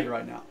right. are needed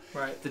right now.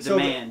 Right. the So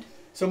demand.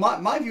 So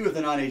my view with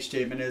the non-age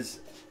statement is,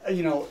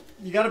 you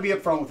got to be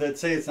upfront with it.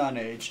 Say it's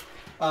non-age,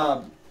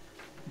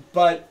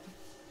 but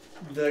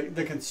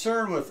the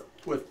concern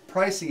with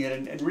pricing it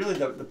and really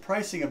the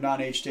pricing of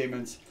non-age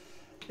statements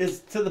is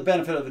to the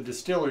benefit of the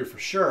distillery for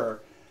sure.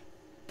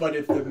 But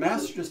if the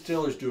master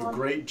distillers do a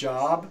great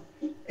job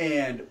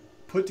and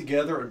put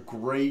together a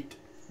great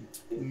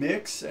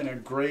mix and a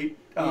great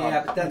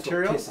Yeah, but that's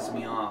material, what pisses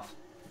me off.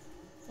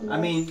 I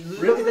mean,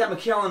 look at that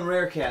McKellen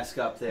Rare cask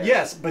up there.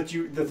 yes, but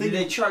the thing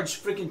They charge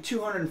freaking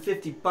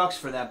 $250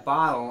 for that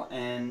bottle,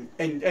 and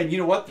and you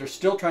know what? They're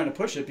still trying to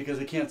push it because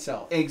they can't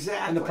sell it.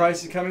 exactly. And the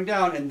price is coming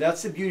down, and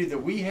that's the beauty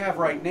that we have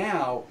right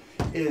now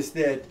is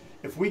that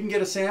if we can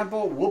get a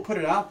sample, we'll put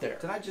it out there.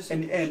 Did I just?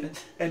 And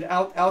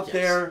out Yes.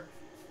 there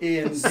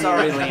in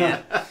Sorry, the,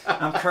 Leanne.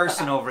 I'm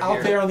cursing over out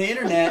here. there on the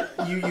internet,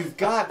 you've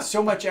got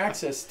so much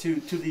access to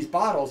these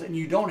bottles, and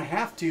you don't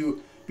have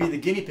to be the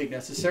guinea pig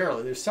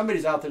necessarily. There's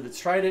somebody's out there that's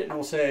tried it and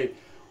will say,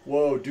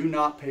 "Whoa, do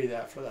not pay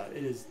that for that.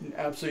 It is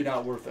absolutely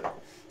not worth it."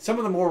 Some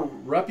of the more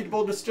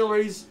reputable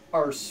distilleries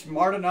are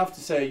smart enough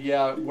to say,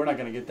 "Yeah, we're not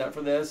going to get that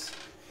for this.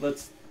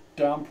 Let's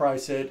down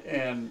price it."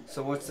 And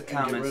So what's the and get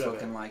comments rid of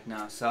looking it. like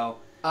now? So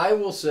I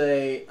will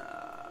say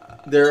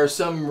there are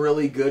some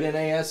really good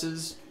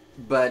NASs,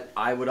 but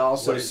I would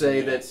also What is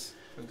say NAS?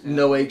 that for example.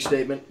 no age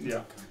statement.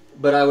 yeah,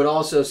 But I would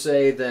also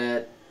say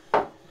that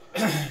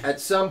at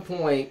some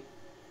point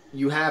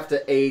you have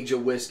to age a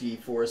whiskey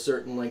for a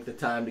certain length of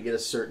time to get a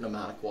certain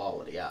amount of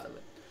quality out of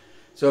it.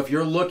 So if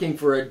you're looking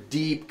for a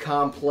deep,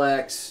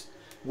 complex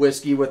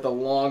whiskey with a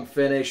long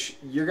finish,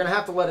 you're going to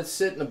have to let it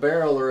sit in a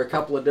barrel or a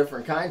couple of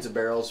different kinds of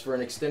barrels for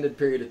an extended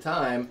period of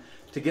time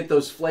to get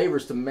those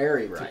flavors to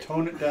marry right. to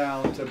tone it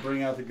down to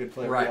bring out the good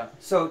flavor. Right. Yeah.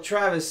 So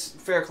Travis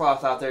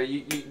Faircloth out there,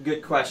 you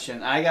good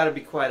question. I got to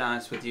be quite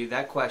honest with you.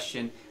 That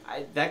question,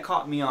 that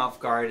caught me off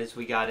guard as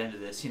we got into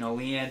this.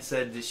 Leanne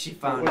said that she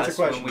found What's us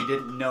the when question? we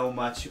didn't know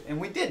much, and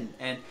we didn't.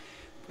 And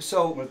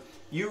so What-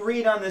 you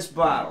read on this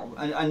bottle,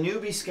 a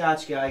newbie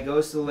Scotch guy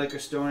goes to the liquor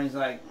store and he's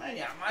like, I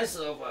got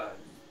myself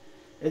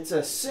it's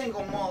a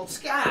single malt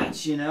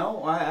Scotch,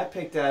 I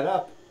picked that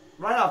up.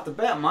 Right off the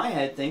bat, my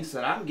head thinks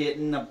that I'm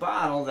getting a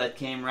bottle that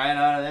came right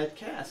out of that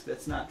cask.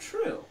 That's not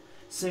true.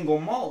 Single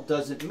malt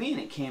doesn't mean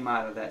it came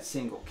out of that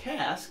single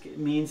cask. It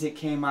means it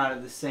came out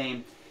of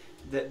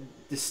the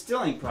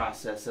distilling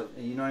process of,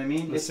 you know what I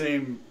mean? The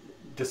same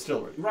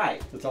distillery.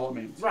 Right. That's all it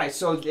means. Right,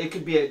 so it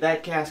could be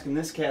that cask and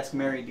this cask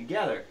married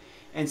together.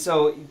 And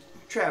so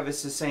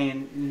Travis is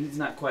saying he's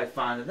not quite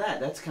fond of that.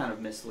 That's kind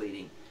of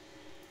misleading.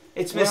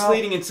 It's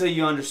misleading until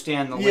you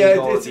understand the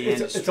lingo of the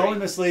industry. It's only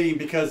misleading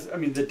because, I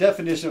mean, the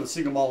definition of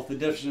single malt, the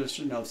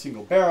definition of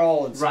single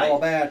barrel and small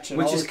batch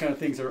and all those kind of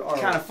things are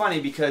kind of funny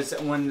because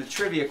when the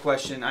trivia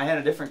question, I had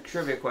a different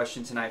trivia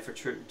question tonight for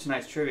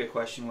tonight's trivia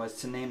question was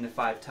to name the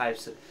 5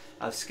 types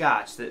of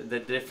Scotch, the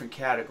different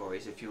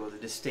categories, if you will, the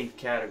distinct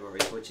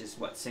categories, which is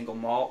what, single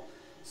malt,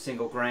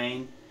 single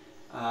grain,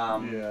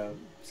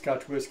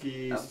 Scotch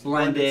whiskey,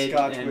 blended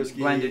Scotch and whiskey,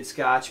 blended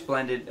Scotch,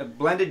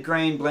 blended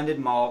grain, blended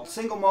malt,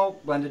 single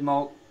malt, blended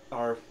malt,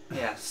 or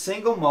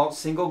single malt,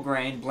 single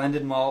grain,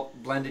 blended malt,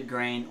 blended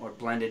grain, or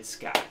blended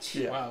Scotch.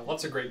 Yeah. Wow,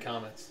 lots of great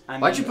comments. I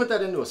mean, why'd you put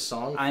that into a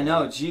song? I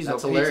know, jeez,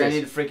 that's hilarious. I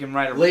need to freaking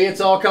write a. Lee,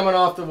 it's all coming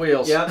off the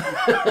wheels. Yep.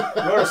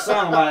 Wrote a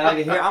song about it. I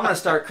can hear. I'm gonna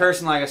start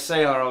cursing like a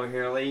sailor over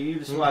here, Lee. You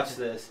just watch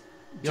this.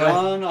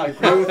 John, I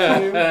agree with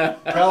you.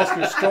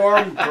 Talisker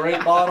Storm,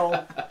 great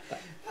bottle.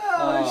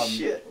 Oh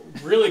shit.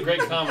 Really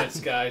great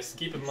comments, guys.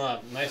 Keep them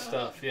up. Nice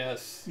stuff.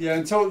 Yes. Yeah,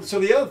 and so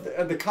the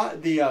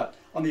other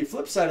on the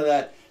flip side of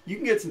that, you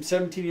can get some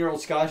 17-year-old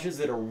scotches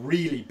that are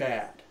really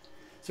bad.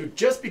 So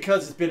just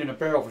because it's been in a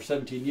barrel for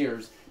 17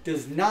 years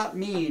does not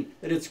mean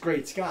that it's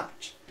great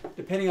scotch.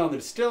 Depending on the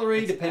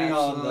distillery, depending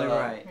on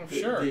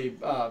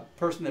the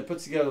person that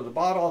puts together the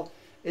bottle,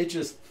 it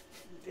just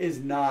is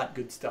not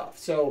good stuff.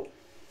 So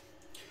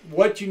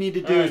what you need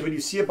to do is when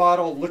you see a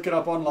bottle, look it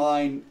up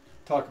online,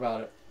 talk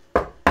about it.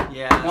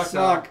 Yeah.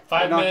 Knock.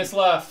 5 minutes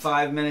left.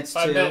 5 minutes.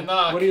 5 minute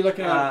knock. What are you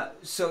looking at?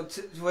 So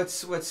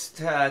what's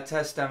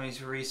Test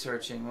Dummies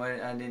researching? What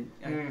I'm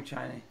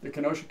trying to. The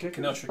Kenosha Kickers.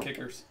 Kenosha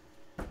Kickers.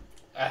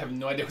 I have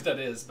no idea what that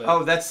is, but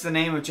oh, that's the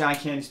name of John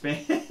Candy's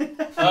band.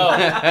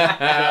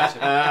 Gotcha.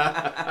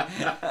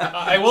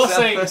 I will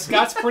say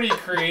Scott's pretty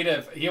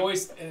creative. He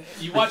always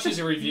you watch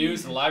his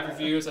reviews, the live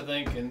reviews, I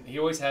think, and he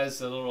always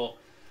has a little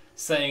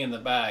saying in the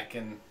back,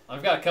 and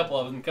I've got a couple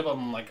of them. A couple of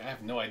them, like I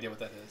have no idea what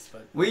that is.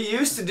 But we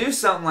used to do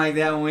something like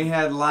that when we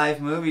had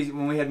live movies.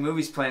 When we had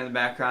movies playing in the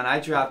background,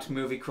 I dropped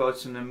movie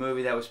quotes from the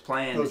movie that was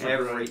playing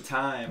every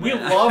time. We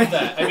love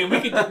that. I mean,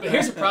 we could. But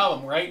here's the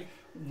problem, right?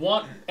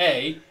 One,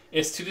 A,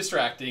 it's too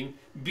distracting.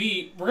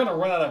 B, we're gonna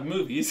run out of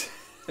movies.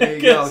 There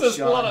you go, there's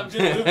a lot of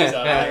good movies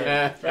out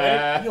there,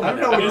 right?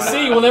 And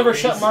C, we'll never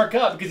shut Mark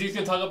up because he's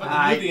gonna talk about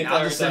the movie the entire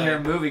I'll just sit here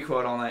and movie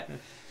quote all night.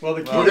 Well,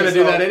 we're going to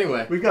do that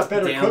anyway. We've got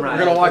better equipment. We're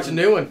going to watch a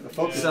new one.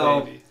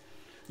 So,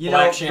 you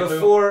know,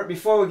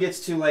 before it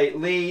gets too late,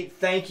 Lee,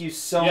 thank you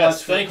so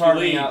much for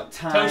carving out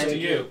time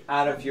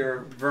out of your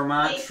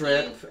Vermont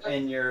trip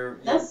and your,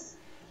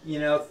 you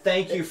know,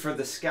 thank you for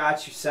the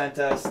Scotch you sent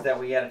us that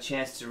we had a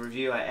chance to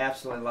review. I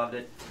absolutely loved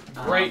it.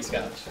 Great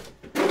Scotch.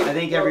 I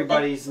think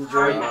everybody's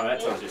enjoyed it.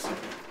 That's interesting.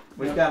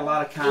 We've got a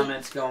lot of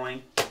comments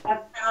going. I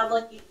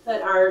proudly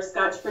put our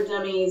Scotch for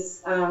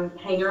Dummies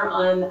hanger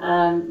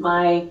on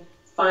my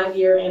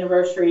 5-year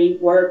anniversary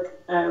work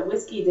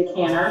whiskey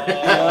decanter.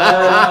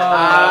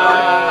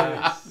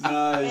 Nice.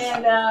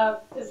 And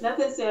because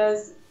nothing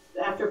says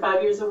after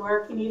 5 years of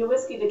work you need a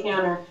whiskey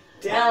decanter.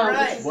 Damn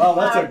right. Well,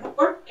 that's a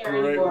work there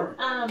great anymore. work.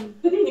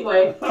 But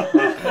anyway,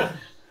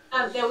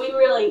 no, we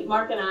really,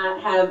 Mark and I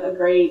have a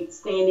great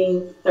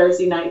standing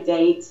Thursday night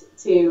date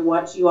to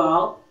watch you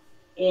all,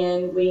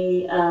 and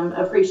we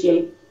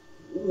appreciate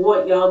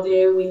what y'all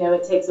do. We know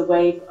it takes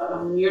away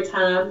your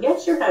time.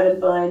 Yes, you're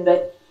having fun,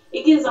 but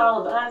it gives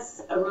all of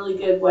us a really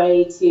good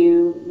way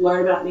to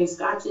learn about new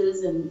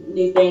scotches and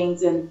new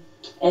things, and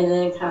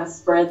then kind of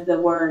spread the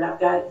word. I've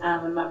got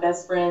one of my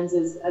best friends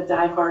is a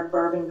diehard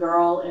bourbon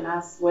girl, and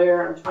I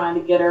swear I'm trying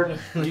to get her.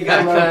 You got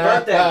to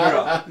convert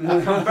that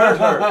girl. Convert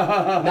her.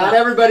 Not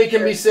everybody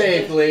can be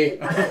saved, Lee.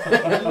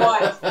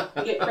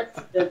 Get Chris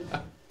to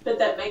put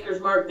that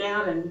maker's mark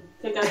down and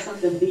pick up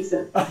something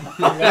decent.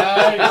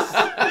 Nice.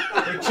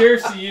 Well,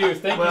 cheers to you.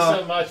 Thank you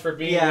so much for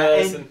being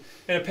with us.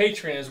 And a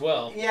patron as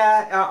well.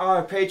 Yeah,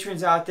 our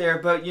patrons out there.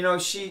 But, you know,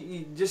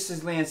 she, just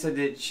as Leanne said,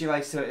 that she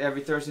likes to,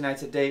 every Thursday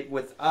night's a date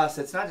with us.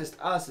 It's not just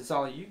us, it's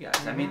all of you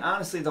guys. I mean,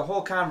 honestly, the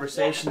whole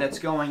conversation that's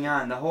going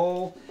on, the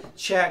whole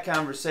chat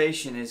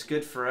conversation is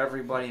good for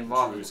everybody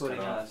involved, including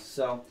us.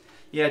 So,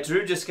 yeah,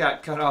 Drew just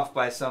got cut off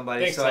by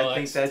somebody. Thanks, so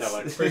Alex. I think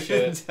that's...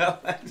 Appreciate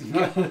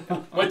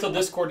it. Wait till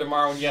Discord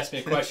tomorrow when you ask me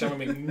a question. I'm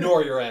going to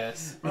ignore your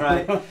ass.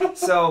 Right.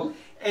 So...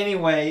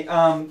 Anyway,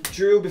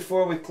 Drew,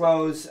 before we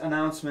close,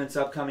 announcements,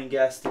 upcoming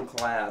guests, and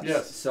collabs.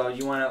 Yes. So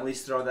you want to at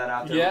least throw that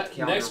out there? Yeah, with the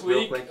calendar next real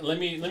week, quick? let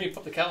me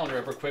put the calendar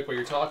up real quick while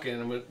you're talking,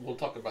 and we'll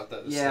talk about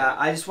that. Yeah,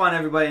 I just want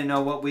everybody to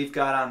know what we've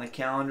got on the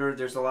calendar.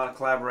 There's a lot of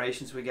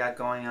collaborations we got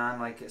going on,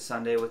 like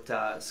Sunday with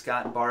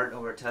Scott and Bart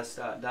over at Test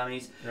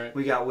Dummies. Right.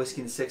 We got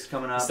Whiskey and Six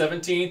coming up. The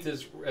 17th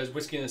is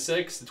Whiskey and the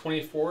Six. The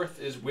 24th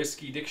is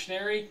Whiskey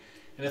Dictionary.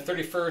 And the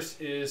 31st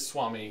is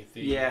Swami.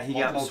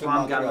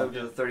 Swami got moved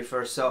to the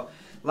 31st. So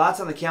lots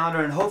on the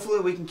calendar, and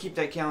hopefully we can keep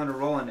that calendar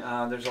rolling.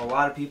 There's a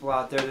lot of people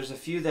out there. There's a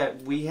few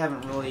that we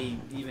haven't really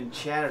even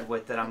chatted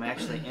with that I'm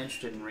actually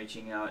interested in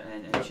reaching out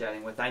and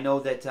chatting with. I know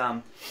that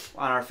on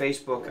our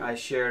Facebook I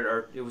shared,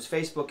 or it was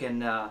Facebook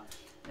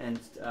and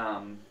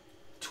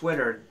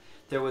Twitter,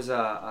 there was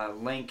a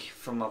link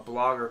from a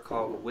blogger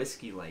called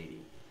Whiskey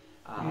Lady.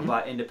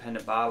 about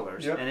independent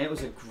bottlers, Yep. and it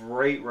was a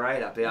great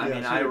write-up. I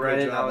mean, she I did a read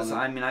great it. job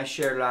on I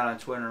shared it out on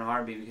Twitter and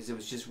Harvey because it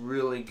was just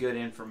really good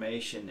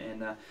information,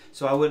 and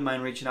so I wouldn't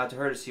mind reaching out to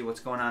her to see what's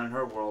going on in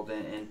her world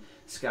in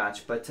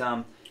Scotch. But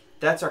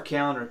that's our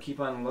calendar. Keep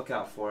on the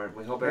lookout for it.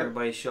 We hope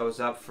everybody shows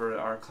up for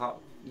our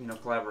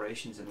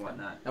collaborations and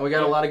whatnot. And we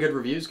got a lot of good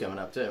reviews coming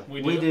up too.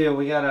 We do.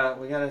 We got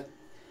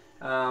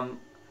a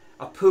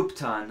poop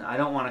ton. I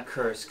don't want to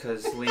curse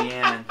because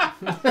Leanne.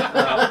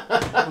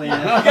 Leanne. You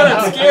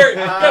got him scared.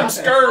 You got him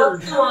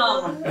scared.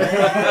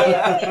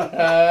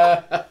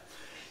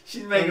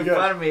 She's making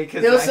fun of me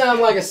because He'll sound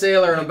like a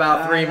sailor in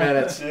about 3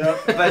 minutes.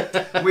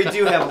 But we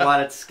do have a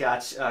lot of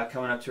Scotch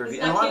coming up to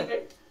review. And a lot of,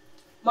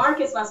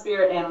 Mark is my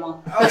spirit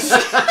animal.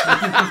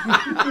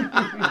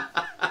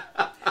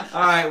 all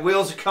right,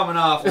 wheels are coming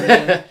off.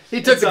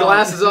 He took the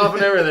glasses off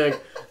and everything.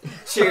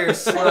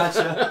 Cheers,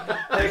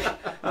 Sláinte.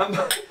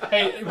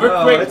 Hey,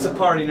 real quick. It's a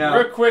party now.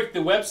 Real quick, the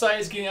website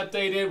is getting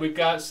updated. We've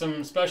got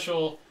some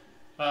special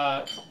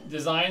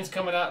designs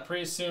coming out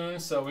pretty soon.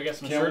 So we got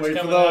some Can't shirts wait for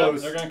coming out.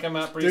 those. They're going to come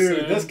out pretty soon.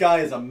 Dude, this guy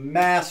is a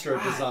master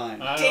of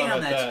design. I don't know Damn,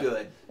 about that's that.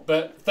 good.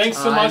 But thanks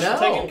so I much know.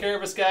 for taking care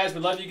of us, guys.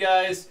 We love you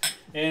guys,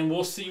 and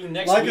we'll see you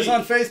next Like week. us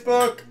on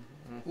Facebook.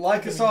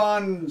 Like us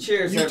on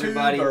Cheers, YouTube.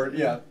 everybody.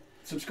 Or,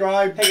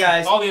 subscribe. Hey,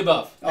 guys. All the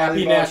above.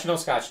 Happy National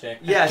Scotch Day.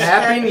 Yes,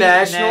 Happy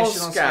National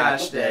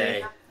Scotch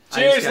Day.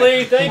 Cheers,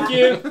 Lee. Thank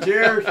you.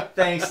 Cheers.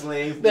 Thanks,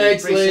 Lee.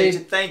 Thanks, Appreciate Lee.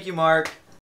 you. Thank you, Mark.